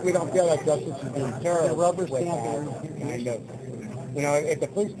 because we don't feel like justice is being served. The rubber stamp if the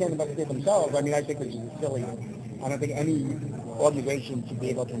police can't investigate themselves, I think this is silly. I don't think any organization should be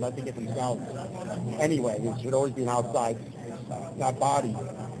able to investigate themselves anyway. It should always be an outside body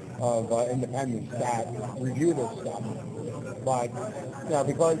of independence that review this stuff. But,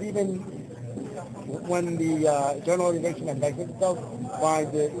 because even when the journal organization that makes itself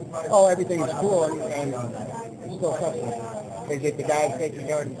finds that, everything is cool and it's still suspect. Is if the guys taking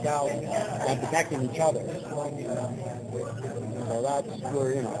care of themselves and protecting each other. So that's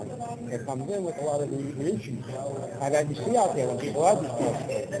where, it comes in with a lot of the issues that you see out there when people are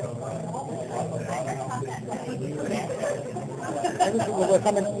discussing.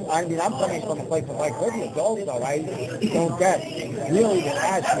 I'm coming from a place of like privilege also. I don't get really the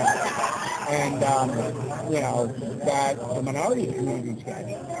harassment and, that the minority communities get.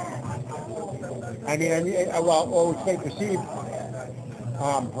 Or say perceived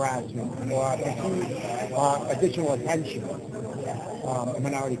harassment or perceived additional attention in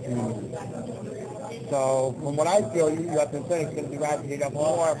minority communities. So, from what I feel, you have to say it's going to be ratcheted up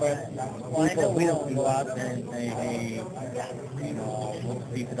more, but we don't go out there and say, hey, let's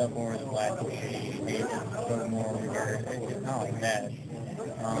beef it up or it's black. Hey, let's go more over here. It's not like that.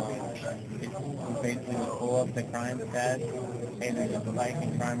 It basically would pull up the crime stats. Hey, there's a spike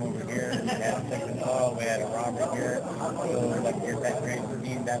in crime over here. We had a second call. We had a robbery here. So, like, your text rate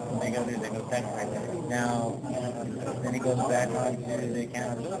routine, that's what they go do. They go text rate. Now, then it goes back onto the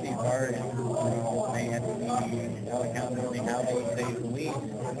accountability part. And, they have to be held accountability how they save the lead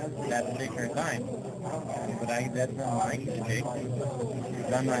that particular time. But that's not I can do.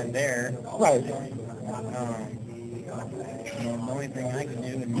 Because I'm not there. Right. The only thing I can do,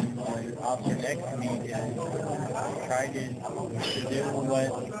 and the officer next to me, is try to do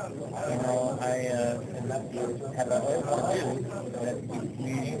what, I have a hope to do, that keep the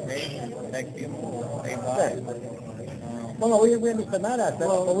community safe, protect people, save lives. Well, no, we understand that aspect,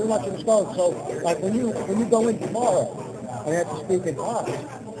 but we want you to know. So, like, when you go in tomorrow and you have to speak in class,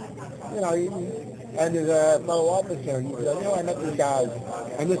 and there's a fellow officer, you say, I met these guys,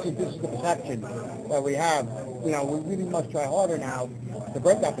 and this is the perception that we have. We really must try harder now to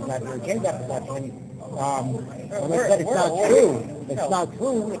break that perception or change that perception. And they said it's not true. It's not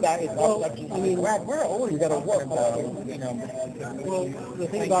true that it's not perception. I mean, we're always got to work about it. Well, the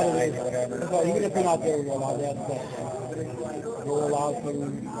thing about it is, even if you're not there, you're allowed to ask questions. You're allowed to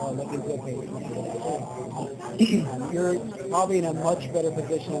look into a case. You're probably in a much better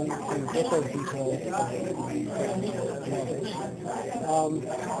position to get those details.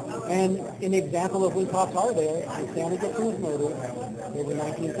 And in the example of when cops are there, if Santa Gibson was murdered, there were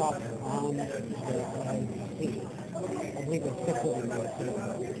 19 cops on the scene. I believe it's 6 of them there.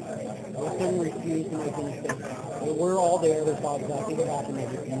 Most of them refused to make any statement. They were all there. They saw exactly what happened. They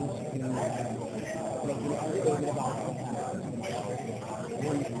refused to make any statement about what happened.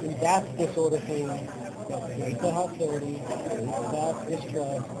 And that's the sort of thing that creates the hostility, creates that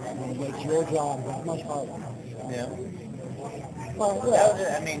distrust, and makes your job that much harder. Yeah. Well,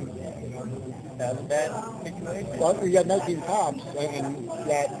 that was a bad situation. Well, you got 19 cops, and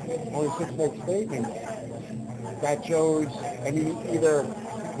that only 6 make statements. That shows, either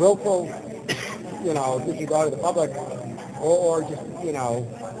willful, disregard of the public, or just,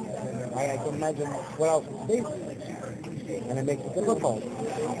 I can imagine what else it states. And it makes it difficult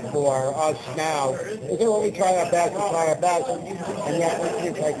for us now. We try our best, and yet when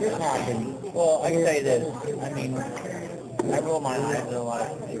things like this happen. Well, I can tell you this. I roll my eyes at a lot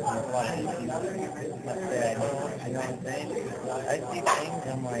of people. I know what I'm saying. I see things,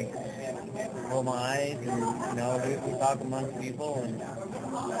 I'm like, roll my eyes, and we talk amongst people, and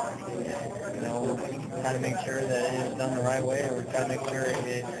try to make sure that it's done the right way, or we try to make sure it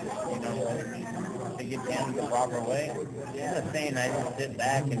gets handled the proper way. I'm not saying I just sit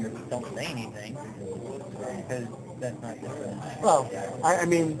back and don't say anything, because that's not good. Well,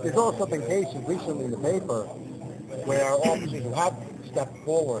 there's also been cases recently in the paper where officers who have stepped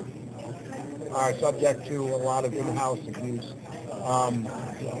forward are subject to a lot of in-house abuse.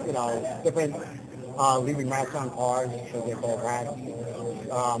 Different leaving rats on cars, so they call rats.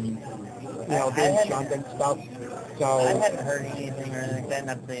 Being shunned and stuff. So I hadn't heard anything or anything like that,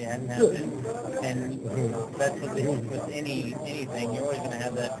 not to say it hadn't happened. And that's with anything, you're always going to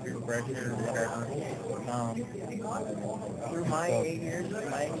have that peer pressure or whatever. Through my 8 years,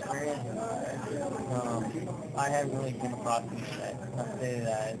 my experience, I haven't really come across any of that. Not to say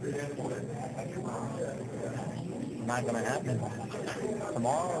that it's not going to happen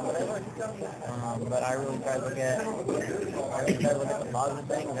tomorrow or whatever. But I really try to look at the positive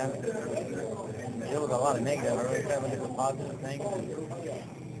things. There was a lot of negative. I really try to look at the positive things.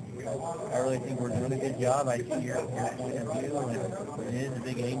 I really think we're doing a good job. I see your point of view, and it is a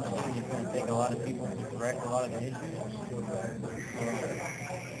big agency. It's going to take a lot of people to correct a lot of the issues.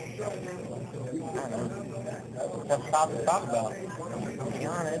 I don't know. Tough topic to talk about, to be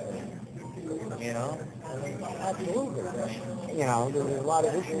honest. Absolutely. There's a lot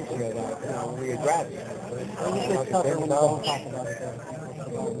of issues here that, we address. It's tougher when we don't talk about it.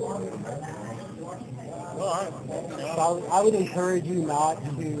 So I would encourage you not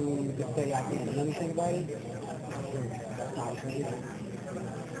to just say I can't do anything about it. That's not true.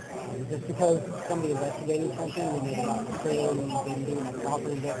 Just because somebody investigating something and they're not clear and you've been doing a proper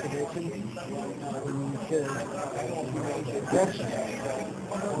investigation, you should address it.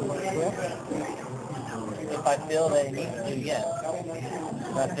 If I feel that it needs to, yes.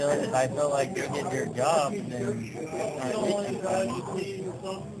 If I feel like they did their job, then it's not an issue.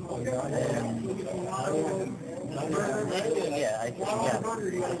 Yeah, I think, yeah.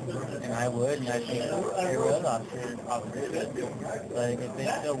 And I would, and I think every other officer should. But if they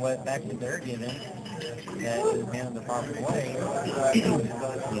still went back to their given, that is handled the proper way.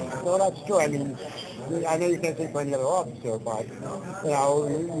 No, that's true. I know you can't speak for any other officer, but,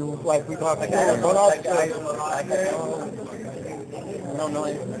 you like we talked about, one officer, don't know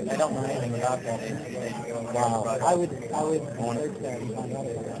anything about that agency. Wow. I would research that and find out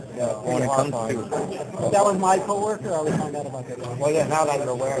about that. Yeah, when it comes to, If that was my coworker, I would find out about that. Well, yeah, now that you're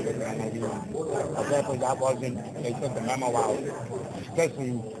aware of it, man, definitely that wasn't, they took the memo out,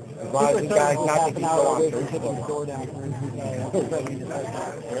 especially advising guys not to keep going. Taking the door down for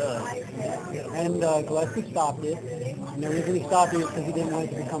and Gillespie stopped it, and the reason he stopped it is because he didn't want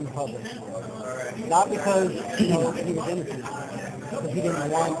it to become public. Not because, he was innocent, because he didn't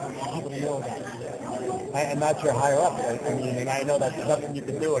want people to know about it. And that's your higher up. I mean, and I know that's nothing you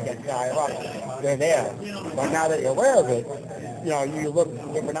can do against the higher up. They're there. But now that you're aware of it, you look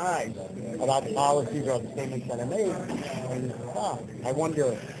with different eyes about the policies or the statements that are made. And, I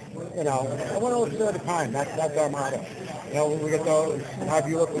wonder, I want to look through at a time. That's our motto. We get to have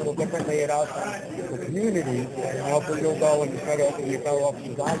you look a little differently at us, the community, and hopefully you'll go and try to open your fellow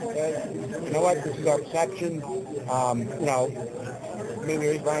officers' eyes and say, you know what, this is our section. Maybe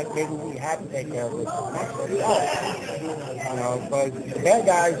we have to take care of this. But the bad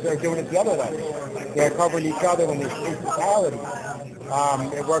guys are doing it the other way. They're covering each other when there's police brutality.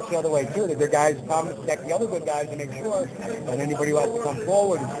 It works the other way too. The good guys come to protect the other good guys to make sure that anybody who has to come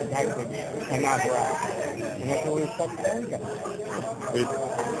forward is protected and not harassed. And that's what we expect the bad guys.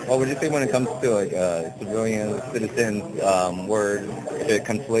 What would you say when it comes to civilian citizens, where if it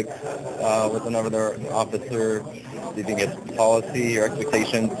conflicts with another officer? Do you think it's policy or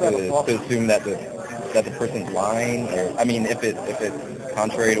expectation to assume that the person's lying, or if it's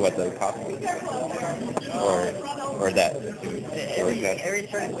contrary to what the cop says, or that? Every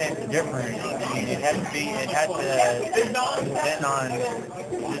circumstance is different. I mean, it has to depend on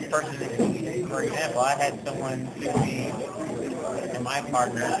this person. For example, I had someone sue me and my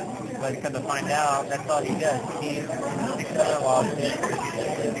partner, but come to find out, that's all he does. He sticks other lawsuits.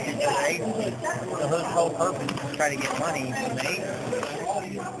 So his whole purpose is to try to get money from the agency.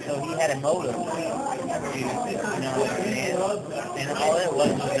 So he had a motive to, and all it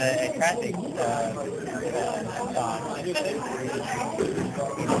was a traffic stop.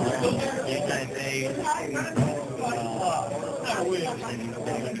 They're trying to say we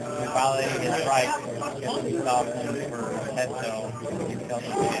violated his rights because we stopped him for pesto.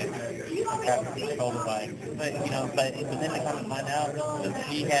 Traffic control device. But then to come to find out,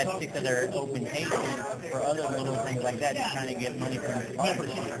 he had 6 other open cases for other little things like that, just trying to get money from his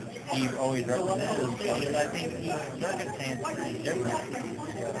property. He always represented himself. So I think each circumstance is different.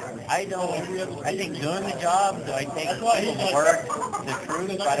 I think doing the job, do I take people's word, the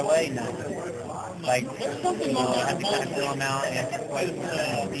truth right away? No. Like, I have to kind of fill them out and ask questions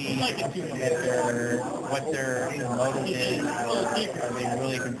and see what their motive is, or are they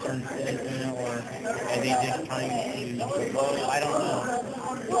really concerned citizen, or are they just trying to vote? I don't know.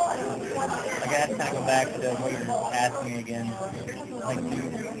 I got to kind of go back to what you're asking again.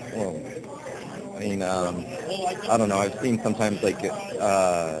 I don't know. I've seen sometimes to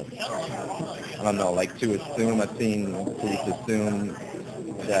assume. I've seen police assume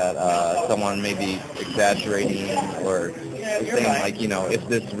that someone may be exaggerating or saying if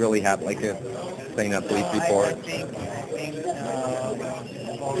this really happened, saying a police report. I think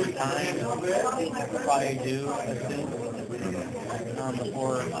over time, probably do assume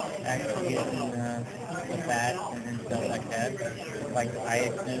before actually getting the facts and stuff like that. Like, I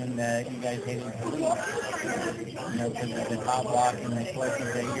assume that you guys hated police, because of the top block and the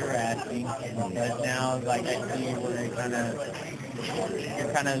questions that you're asking. But now, I see where you're kind of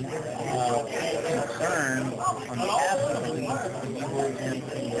concerned on behalf of the police, because you want them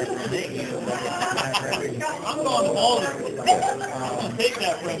to represent you, but it's not representing. I'm going to hold it. Take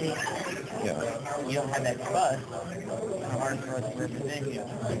that from me. Yeah. You don't have that trust. It's hard for us to represent you.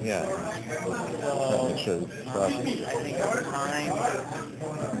 Yeah. So, I think over time,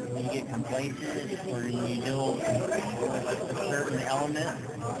 when you get complacent, or you deal with a certain element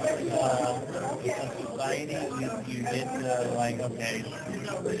of society, you get okay,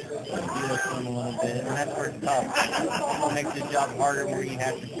 deal with them a little bit, and that's where it's tough. It makes the job harder, where you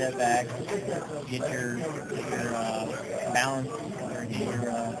have to step back, get your balance, or get your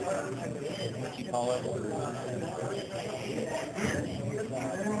what you call it,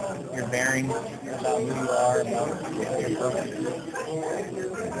 your bearings about who you are, about your purpose.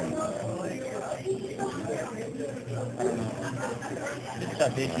 I don't know. It's a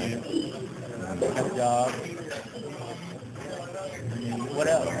tough issue. Tough job. I mean, what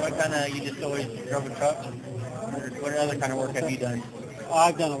kind of, you just always drove a truck? What other kind of work have you done?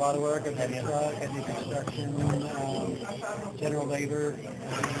 I've done a lot of work. I've done truck, I do construction, general labor,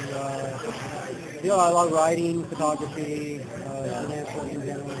 a lot of writing, photography, finance work in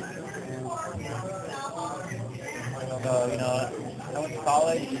general. So, I went to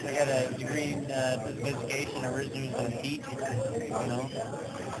college. I got a degree in physical education. Originally was going to teach,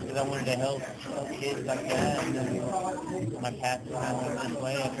 because I wanted to help kids like that. And then my path kind of went this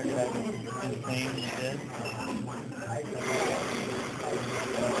way. I figured I would do the same instead.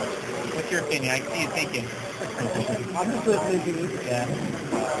 What's your opinion? I see you thinking. I'm just listening to you. Yeah.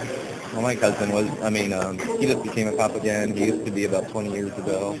 Well, my cousin was, he just became a cop again. He used to be about 20 years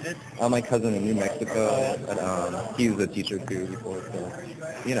ago. My cousin in New Mexico, but, he was a teacher too before, so,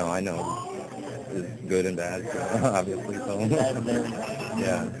 I know it's good and bad, so, obviously, so,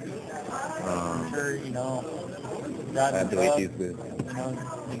 yeah. I'm sure, I believe he's good.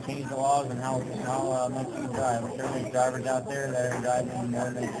 They change the laws and how much you drive. I'm sure there's drivers out there that are driving more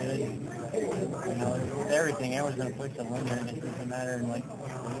than they should. It's everything. Everyone's going to push the limit. It's just a matter of, what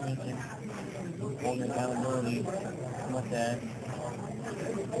you mentioned, holding accountability with that.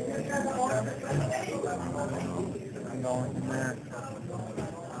 I'm going from there.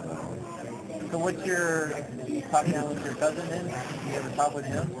 So what's you talking now with your cousin then? You ever talk with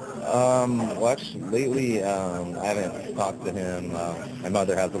him? Well, actually, lately, I haven't talked to him. My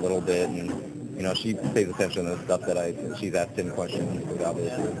mother has a little bit, and, she pays attention to the stuff that she's asked him questions about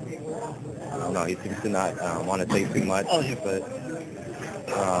it. I don't know, he seems to not want to say too much, but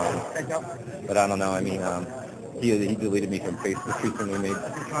I don't know, he deleted me from Facebook recently,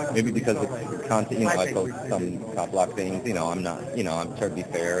 maybe because of content, I post some CopBlock things, I'm not, I'm trying to be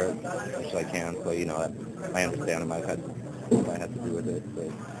fair as much as I can, so, I understand him, I had to do with it,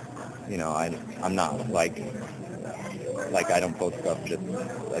 but, I'm not like I don't post stuff just,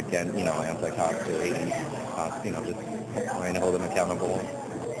 again, anti-cops or hating cops, just trying to hold them accountable.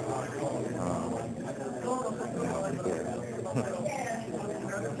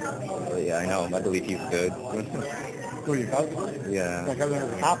 Yeah, I know. I believe he's good. Who, your cousin? Yeah. Your cousin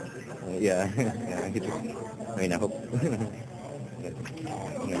is a cop? Yeah. Yeah. He just, I hope.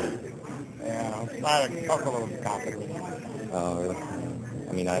 Yeah, I had a couple of cops. Oh,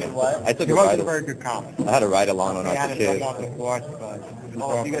 really? I took He a wasn't ride. a very good cop. I had a ride along when I was a He kid. had to come off the force, but...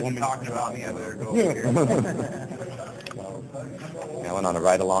 you guys are talking about me. I better go over here. Yeah, I went on a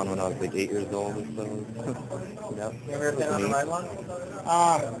ride along when I was like 8 years old or so. Yep. You ever been on a ride along?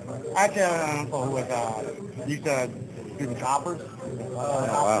 Actually, I had an uncle who was, used to do the choppers. Oh,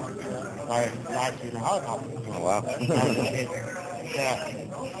 wow. I actually in a helicopter. Oh, wow. Yeah.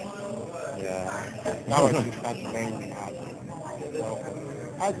 Yeah. That was just Pennsylvania. So,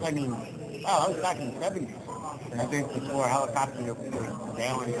 I was back in the 70s. I think before helicopters were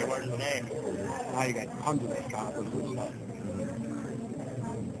down as they were today. Now you got hundreds of choppers and stuff.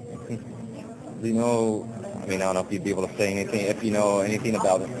 Do you know, I don't know if you'd be able to say anything, if you know anything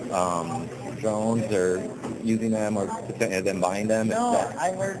about drones or using them or them buying them? No,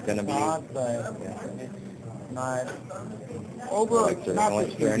 I heard going to be talk, but it's not... Over, Like not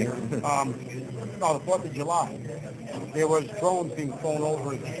surveillance this or year, anything? the 4th of July, there was drones being flown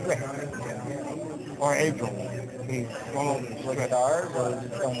over the strip, or a drone being flown over the Was strip. it ours or was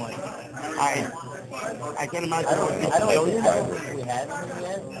it someone? I can't imagine I don't it was think we had them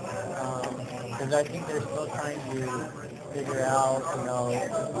yet, because I think they're still trying to figure out,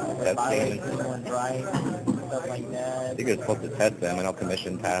 if it violates anyone's rights and stuff like that. I think you're supposed to test them. I know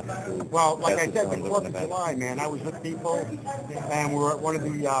commission passed. Well, like I test said, the drones 4th in of the July, man, I was with people, and we were at one of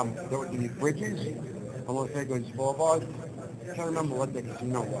the bridges on Los Angeles Boulevard. I can't remember what the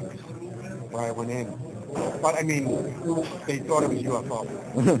casino was, where I went in. But, they thought it was UFO.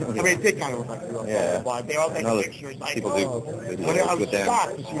 It did kind of look like UFO. Yeah. But they all take No, pictures. Like, people do. They do But I was with them.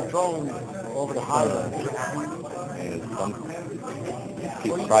 shocked to see a drone over the highway. And some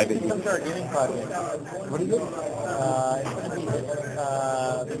Well, private. you can start getting projects. What is it? It's going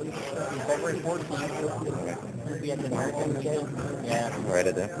to be February 14th. It's going to be at the American Museum. Yeah. Right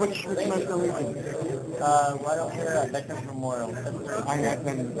at there. Which national region? Right over here at Veterans Memorial. Yeah. All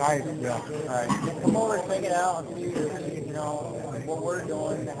right. Come over, check it out, and see, what we're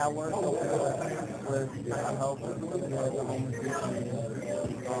doing, how we're helping with trying to help with the homeless issue.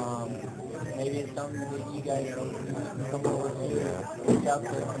 Maybe it's something that you guys can come over to, reach out to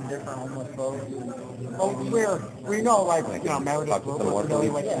some different homeless folks. We know, Meredith, Talk to some more we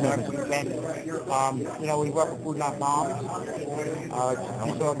people. went to Meredith event. We work with Food Not Bombs. It's a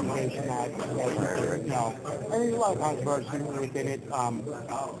peace organization that, and there's a lot of controversy within it.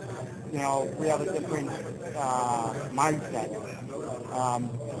 We have a different mindset.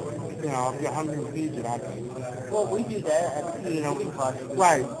 If you're hungry, we feed you. Well, we do that at the feeding project.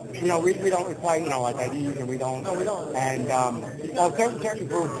 Right. We don't reply, like IDs, and we don't. No, we don't. And, certain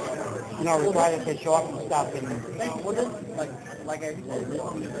groups, require that they show up and stuff. And Well, this, like I said, this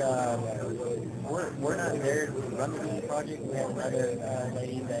is we're not there to run the project. We have another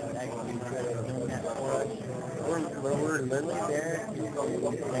lady that's actually doing that for us. We're literally there to make sure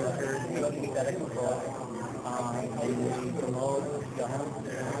we keep that under control. And we promote the home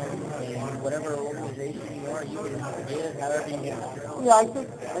and whatever organization you are, you can get it however you get it. Yeah, I think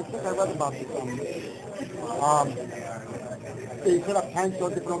I read about this. They set up tents, so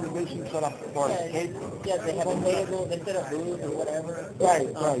different organizations set up for kids. Yeah, they have a table, they set up booths or whatever.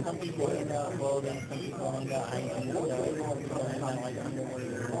 Right. Some people hand out clothing, some people hand out hygiene stuff, some people hand out like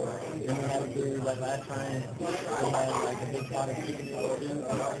underwear. Then we have a booth, like last time, we had like a big pot of chicken soup,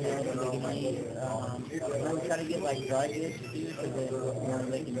 that they can eat. We try to get like dry goods too, so that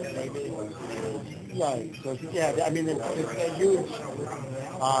they can save it. Right. So yeah, I mean, it's a huge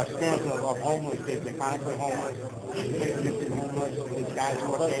stance of homeless. There's the chronically homeless, missing homeless. These guys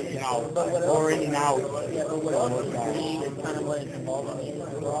who are, or in and out. Yeah, but what else is kind of what it's involved in.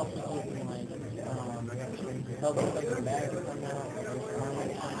 We're also doing like helping people back come out,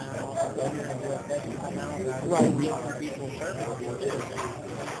 Right. People service.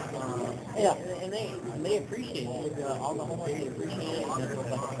 Yeah, and they appreciate it. All the homeless, they appreciate it, and it's like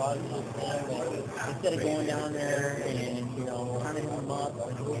a positive thing. But instead of going down there and kind of them up,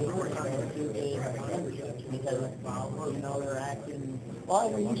 stupid because they're acting. Well,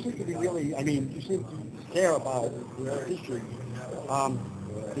 I mean, you seem to be really. I mean, you seem to care about your history.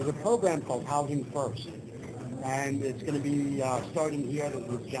 There's a program called Housing First, and it's going to be starting here.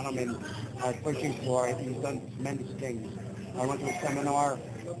 This gentleman pushing for it. He's done tremendous things. I went to a seminar.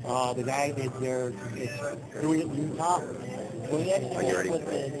 The guy that they're doing it in Utah. We actually worked with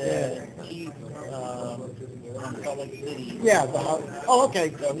the chief from Salt Lake City. Yeah. Okay.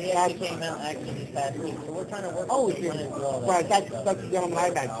 So he actually came out actually this past week. So we're trying to work with him as well. Right. That's the gentleman I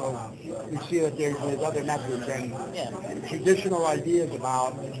met. So you see that there's other methods and traditional ideas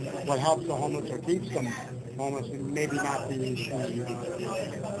about what helps the homeless or keeps them homeless, and maybe not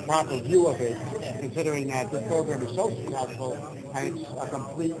the proper view of it, considering that this program is so successful and it's a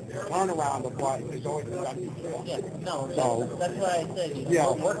complete turnaround of what has always been done before. Yeah, no, that's what I said.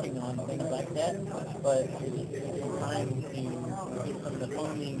 We're working on things like that, but it's time to get some of the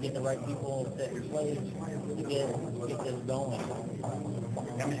funding, get the right people set in place to get this going.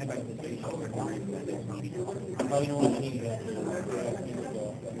 Oh, you know what?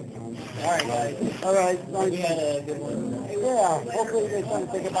 All right, guys. All right. We had a good one. Yeah. Hopefully there's something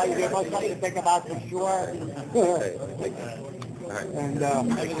to think about. You have something to think about for sure. All right. And have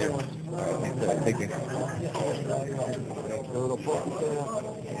a good one. Thank you. A little book.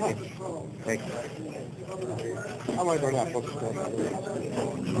 Thank you. I want to go to that bookstore.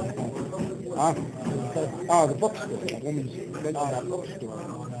 Huh? Oh, the bookstore. The woman's been on that bookstore.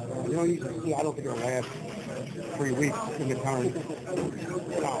 You know, you can see, I don't think it'll last 3 weeks in the town.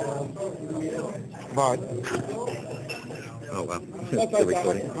 But Oh, wow. that's Still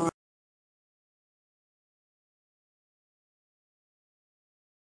recording.